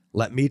wanting.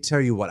 Let me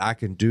tell you what I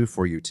can do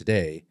for you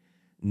today.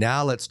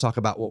 Now let's talk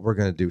about what we're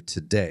going to do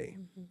today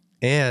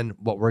and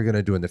what we're going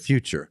to do in the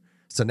future.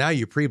 So now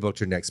you pre-booked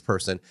your next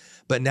person,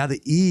 but now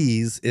the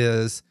ease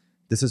is,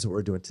 this is what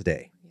we're doing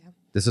today.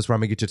 This is where I'm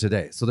going to get you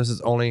today. So this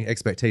is only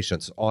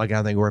expectations. All I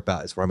got to think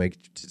about is where I'm going to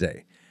get you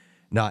today,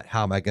 not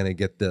how am I going to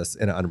get this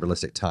in an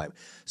unrealistic time.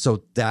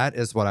 So that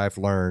is what I've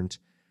learned.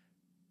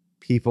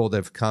 People that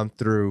have come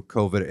through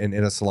COVID and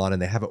in a salon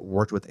and they haven't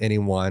worked with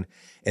anyone,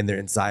 and their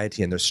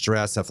anxiety and their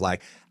stress of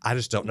like, I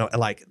just don't know.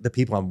 Like the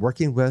people I'm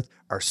working with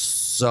are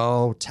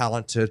so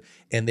talented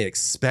and they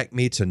expect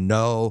me to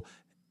know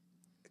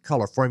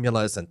color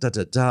formulas and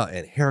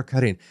and hair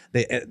cutting.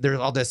 There's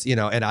all this, and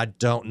I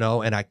don't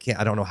know, and I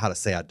don't know how to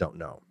say I don't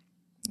know.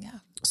 Yeah.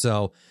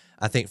 So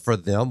I think for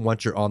them,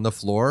 once you're on the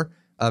floor,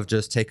 of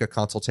just take a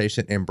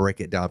consultation and break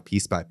it down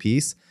piece by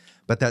piece.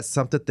 But that's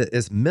something that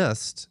is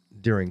missed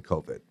during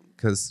COVID,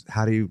 because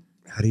how do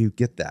you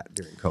get that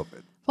during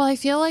COVID? Well, I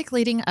feel like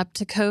leading up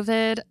to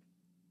COVID,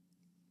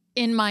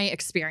 in my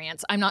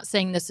experience, I'm not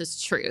saying this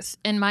is truth.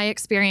 In my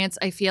experience,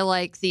 I feel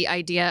like the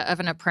idea of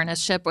an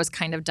apprenticeship was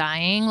kind of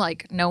dying.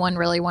 Like no one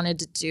really wanted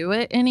to do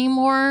it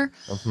anymore.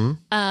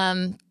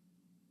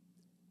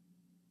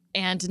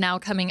 And now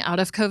coming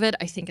out of COVID,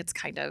 I think it's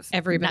kind of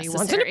Everybody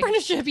wants an necessary.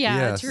 apprenticeship. Yeah,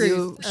 Yes.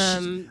 true.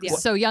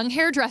 So young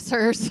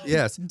hairdressers,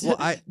 Yes.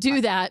 Well, do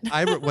that.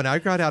 when I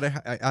got out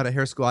of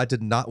hair school, I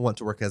did not want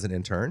to work as an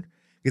intern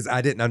because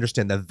I didn't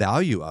understand the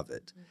value of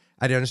it.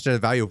 I didn't understand the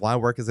value of why I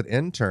work as an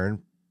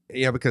intern.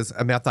 Because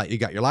I thought you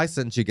got your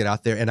license, you get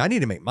out there, and I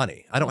need to make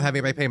money. I don't have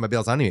anybody paying my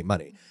bills. I need to make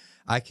money.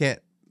 I can't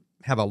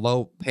have a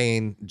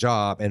low-paying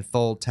job and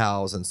fold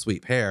towels and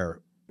sweep hair,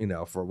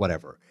 for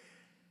whatever.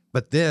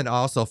 But then I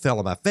also fell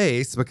on my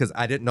face because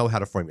I didn't know how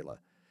to formula.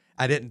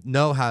 I didn't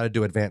know how to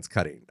do advanced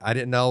cutting. I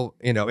didn't know,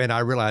 and I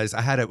realized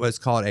I had what's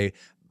called a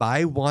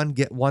buy one,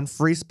 get one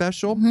free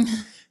special.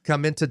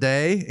 Come in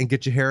today and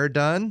get your hair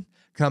done.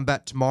 Come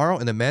back tomorrow,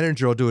 and the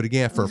manager will do it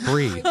again for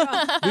free.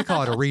 We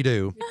call it a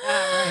redo.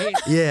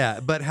 Yeah,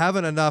 but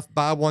having enough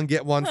buy one,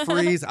 get one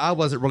frees, I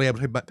wasn't really able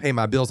to pay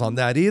my bills on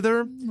that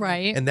either.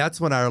 Right. And that's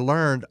when I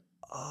learned,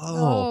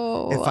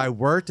 if I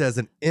worked as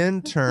an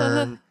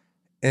intern,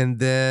 and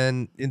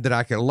then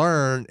I could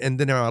learn, and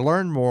then when I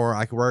learn more,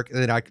 I could work, and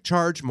then I could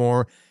charge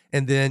more,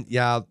 and then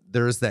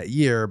there's that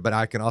year, but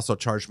I can also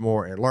charge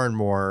more and learn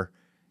more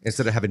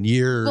instead of having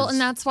years. Well,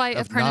 and that's why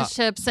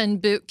apprenticeships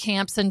and boot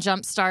camps and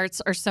jump starts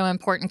are so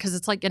important because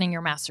it's like getting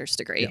your master's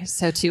degree. Yeah.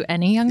 So to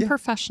any young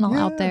professional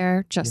out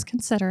there, just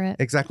consider it.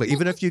 Exactly.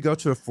 Even if you go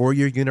to a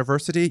 4-year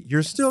university,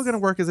 you're still going to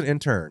work as an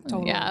intern.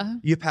 Totally. Yeah.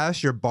 You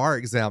pass your bar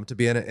exam to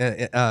be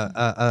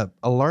a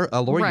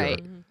lawyer.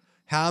 Right.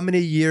 How many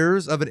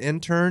years of an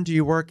intern do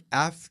you work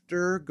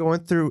after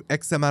going through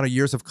X amount of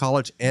years of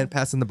college and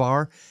passing the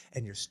bar?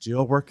 And you're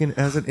still working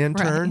as an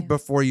intern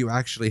before you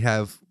actually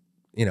have,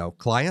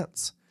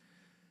 clients.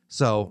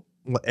 So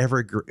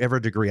every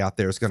degree out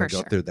there is going to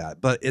go through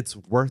that. But it's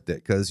worth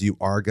it because you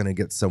are going to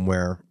get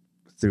somewhere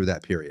through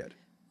that period.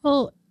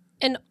 Well,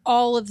 and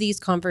all of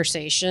these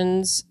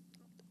conversations,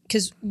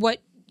 because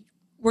what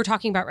we're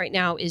talking about right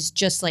now is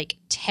just like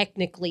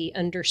technically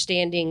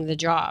understanding the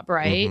job,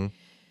 right? Mm-hmm.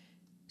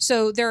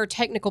 So there are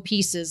technical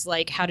pieces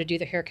like how to do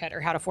the haircut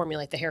or how to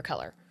formulate the hair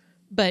color.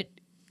 But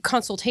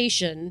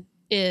consultation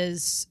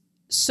is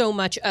so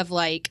much of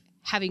like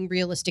having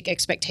realistic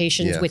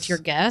expectations with your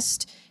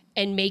guest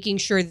and making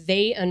sure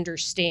they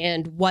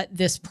understand what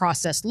this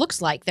process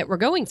looks like that we're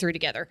going through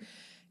together.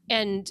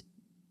 And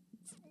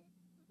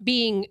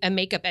being a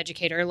makeup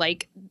educator,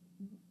 like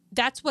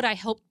that's what I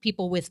help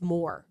people with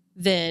more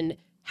than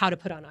how to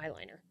put on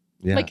eyeliner.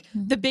 Yeah. Like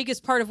the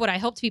biggest part of what I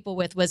helped people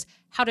with was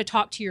how to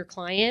talk to your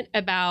client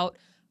about,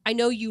 I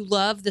know you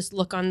love this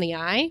look on the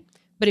eye,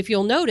 but if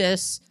you'll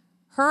notice,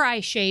 her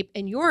eye shape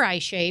and your eye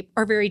shape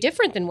are very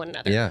different than one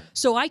another. Yeah.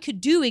 So I could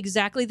do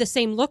exactly the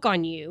same look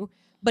on you,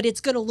 but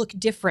it's going to look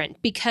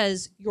different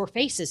because your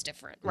face is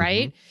different,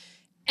 right?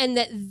 Mm-hmm. And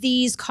that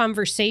these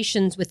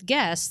conversations with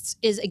guests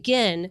is,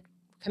 again,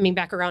 coming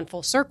back around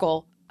full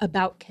circle,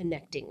 about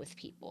connecting with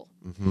people,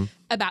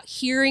 about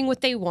hearing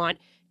what they want.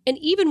 And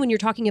even when you're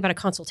talking about a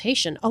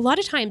consultation, a lot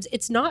of times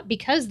it's not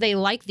because they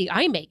like the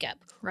eye makeup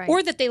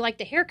or that they like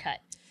the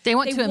haircut. They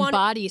want to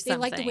embody something.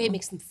 They like the way it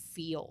makes them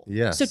feel.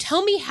 Yes. So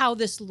tell me how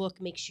this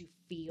look makes you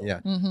feel. Yeah.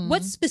 Mm-hmm.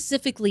 What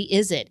specifically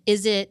is it?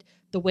 Is it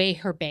the way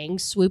her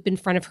bangs swoop in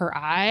front of her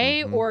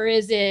eye? Mm-hmm. Or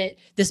is it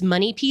this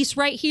money piece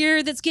right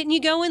here that's getting you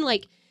going?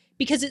 Like,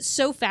 because it's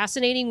so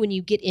fascinating when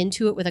you get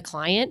into it with a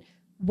client,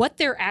 what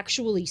they're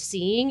actually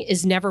seeing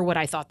is never what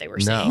I thought they were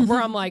seeing.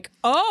 Where I'm like,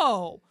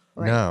 oh,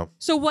 no.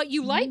 So what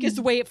you like is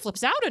the way it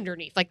flips out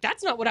underneath. Like,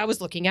 that's not what I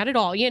was looking at at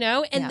all,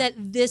 And that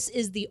this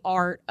is the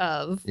art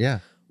of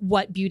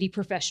what beauty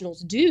professionals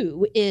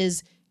do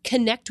is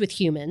connect with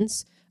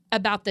humans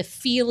about the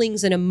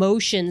feelings and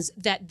emotions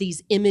that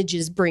these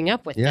images bring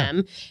up with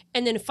them,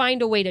 and then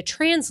find a way to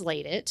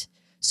translate it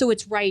so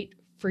it's right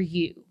for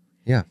you.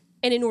 Yeah.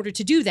 And in order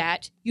to do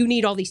that, you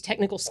need all these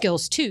technical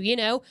skills too,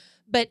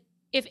 But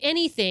if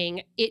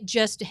anything, it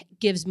just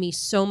gives me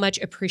so much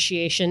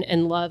appreciation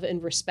and love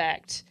and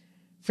respect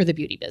for the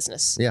beauty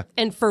business. Yeah.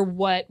 And for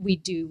what we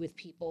do with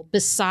people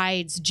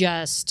besides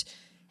just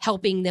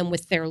helping them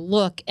with their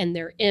look and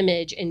their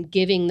image and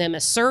giving them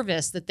a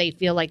service that they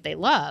feel like they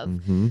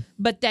love,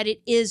 but that it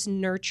is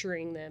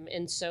nurturing them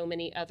in so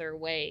many other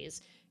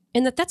ways.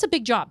 And that's a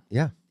big job.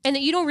 Yeah. And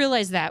that you don't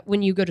realize that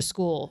when you go to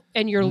school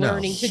and you're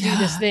learning to do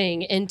this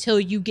thing until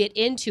you get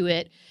into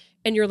it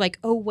and you're like,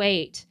 oh,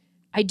 wait,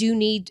 I do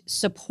need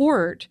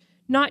support,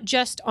 not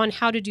just on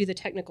how to do the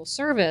technical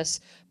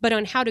service, but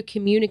on how to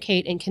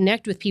communicate and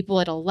connect with people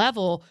at a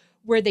level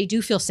where they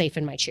do feel safe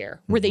in my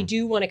chair, where they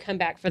do want to come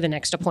back for the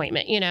next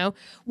appointment,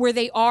 where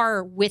they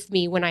are with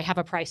me when I have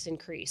a price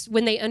increase,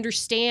 when they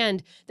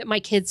understand that my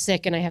kid's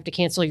sick and I have to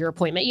cancel your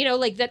appointment,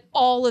 like that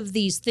all of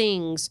these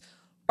things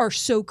are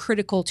so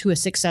critical to a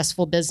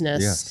successful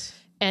business. Yes.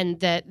 And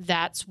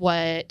that's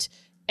what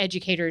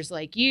educators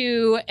like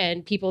you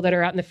and people that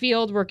are out in the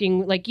field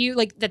working like you,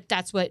 like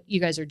that's what you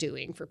guys are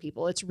doing for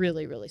people. It's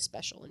really, really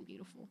special and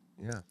beautiful.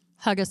 Yeah.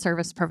 Hug a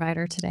service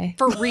provider today.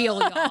 For real,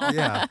 y'all.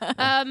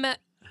 Yeah.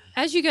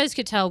 As you guys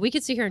could tell, we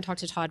could sit here and talk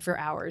to Todd for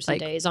hours and Like,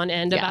 days on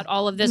end yeah. about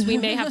all of this. We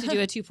may have to do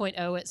a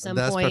 2.0 at some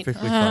That's point.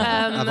 perfectly fine.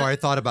 I've already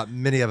thought about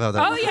many of other.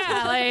 Oh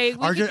yeah, like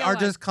we Or could just, go or on.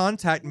 just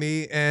contact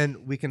me and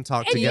we can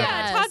talk And together.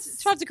 yeah,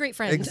 Todd's a great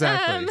friend.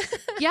 Exactly.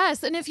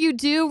 Yes. And if you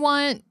do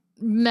want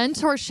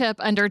mentorship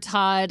under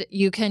Todd,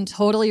 you can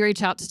totally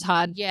reach out to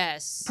Todd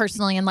Yes.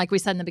 personally. And like we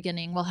said in the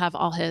beginning, we'll have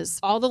all his.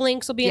 All the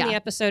links will be in the Yeah.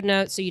 episode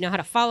notes so you know how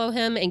to follow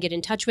him and get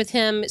in touch with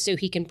him so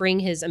he can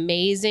bring his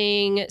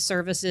amazing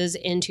services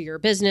into your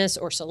business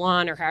or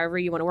salon or however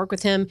you want to work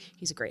with him.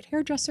 He's a great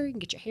hairdresser. You can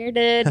get your hair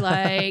did.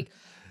 Like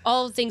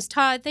all the things.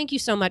 Todd, thank you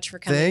so much for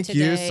coming Thank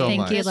today. you so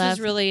Thank much. you, This love. was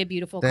really a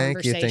beautiful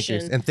Thank you. conversation.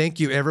 Thank you. And thank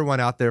you everyone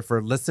out there for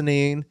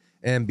listening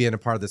and being a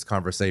part of this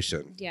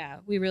conversation. Yeah,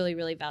 we really,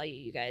 really value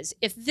you guys.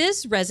 If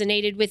this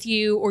resonated with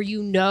you or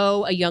you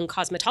know a young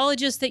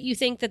cosmetologist that you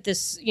think that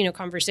this,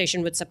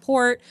 conversation would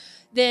support,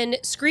 then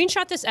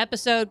screenshot this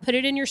episode, put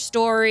it in your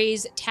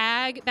stories,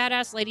 tag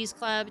Badass Ladies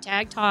Club,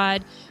 tag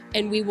Todd,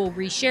 and we will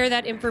reshare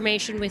that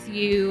information with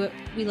you.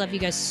 We love you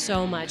guys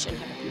so much and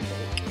have a beautiful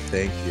week.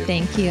 Thank you.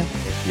 Thank you.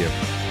 Thank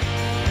you.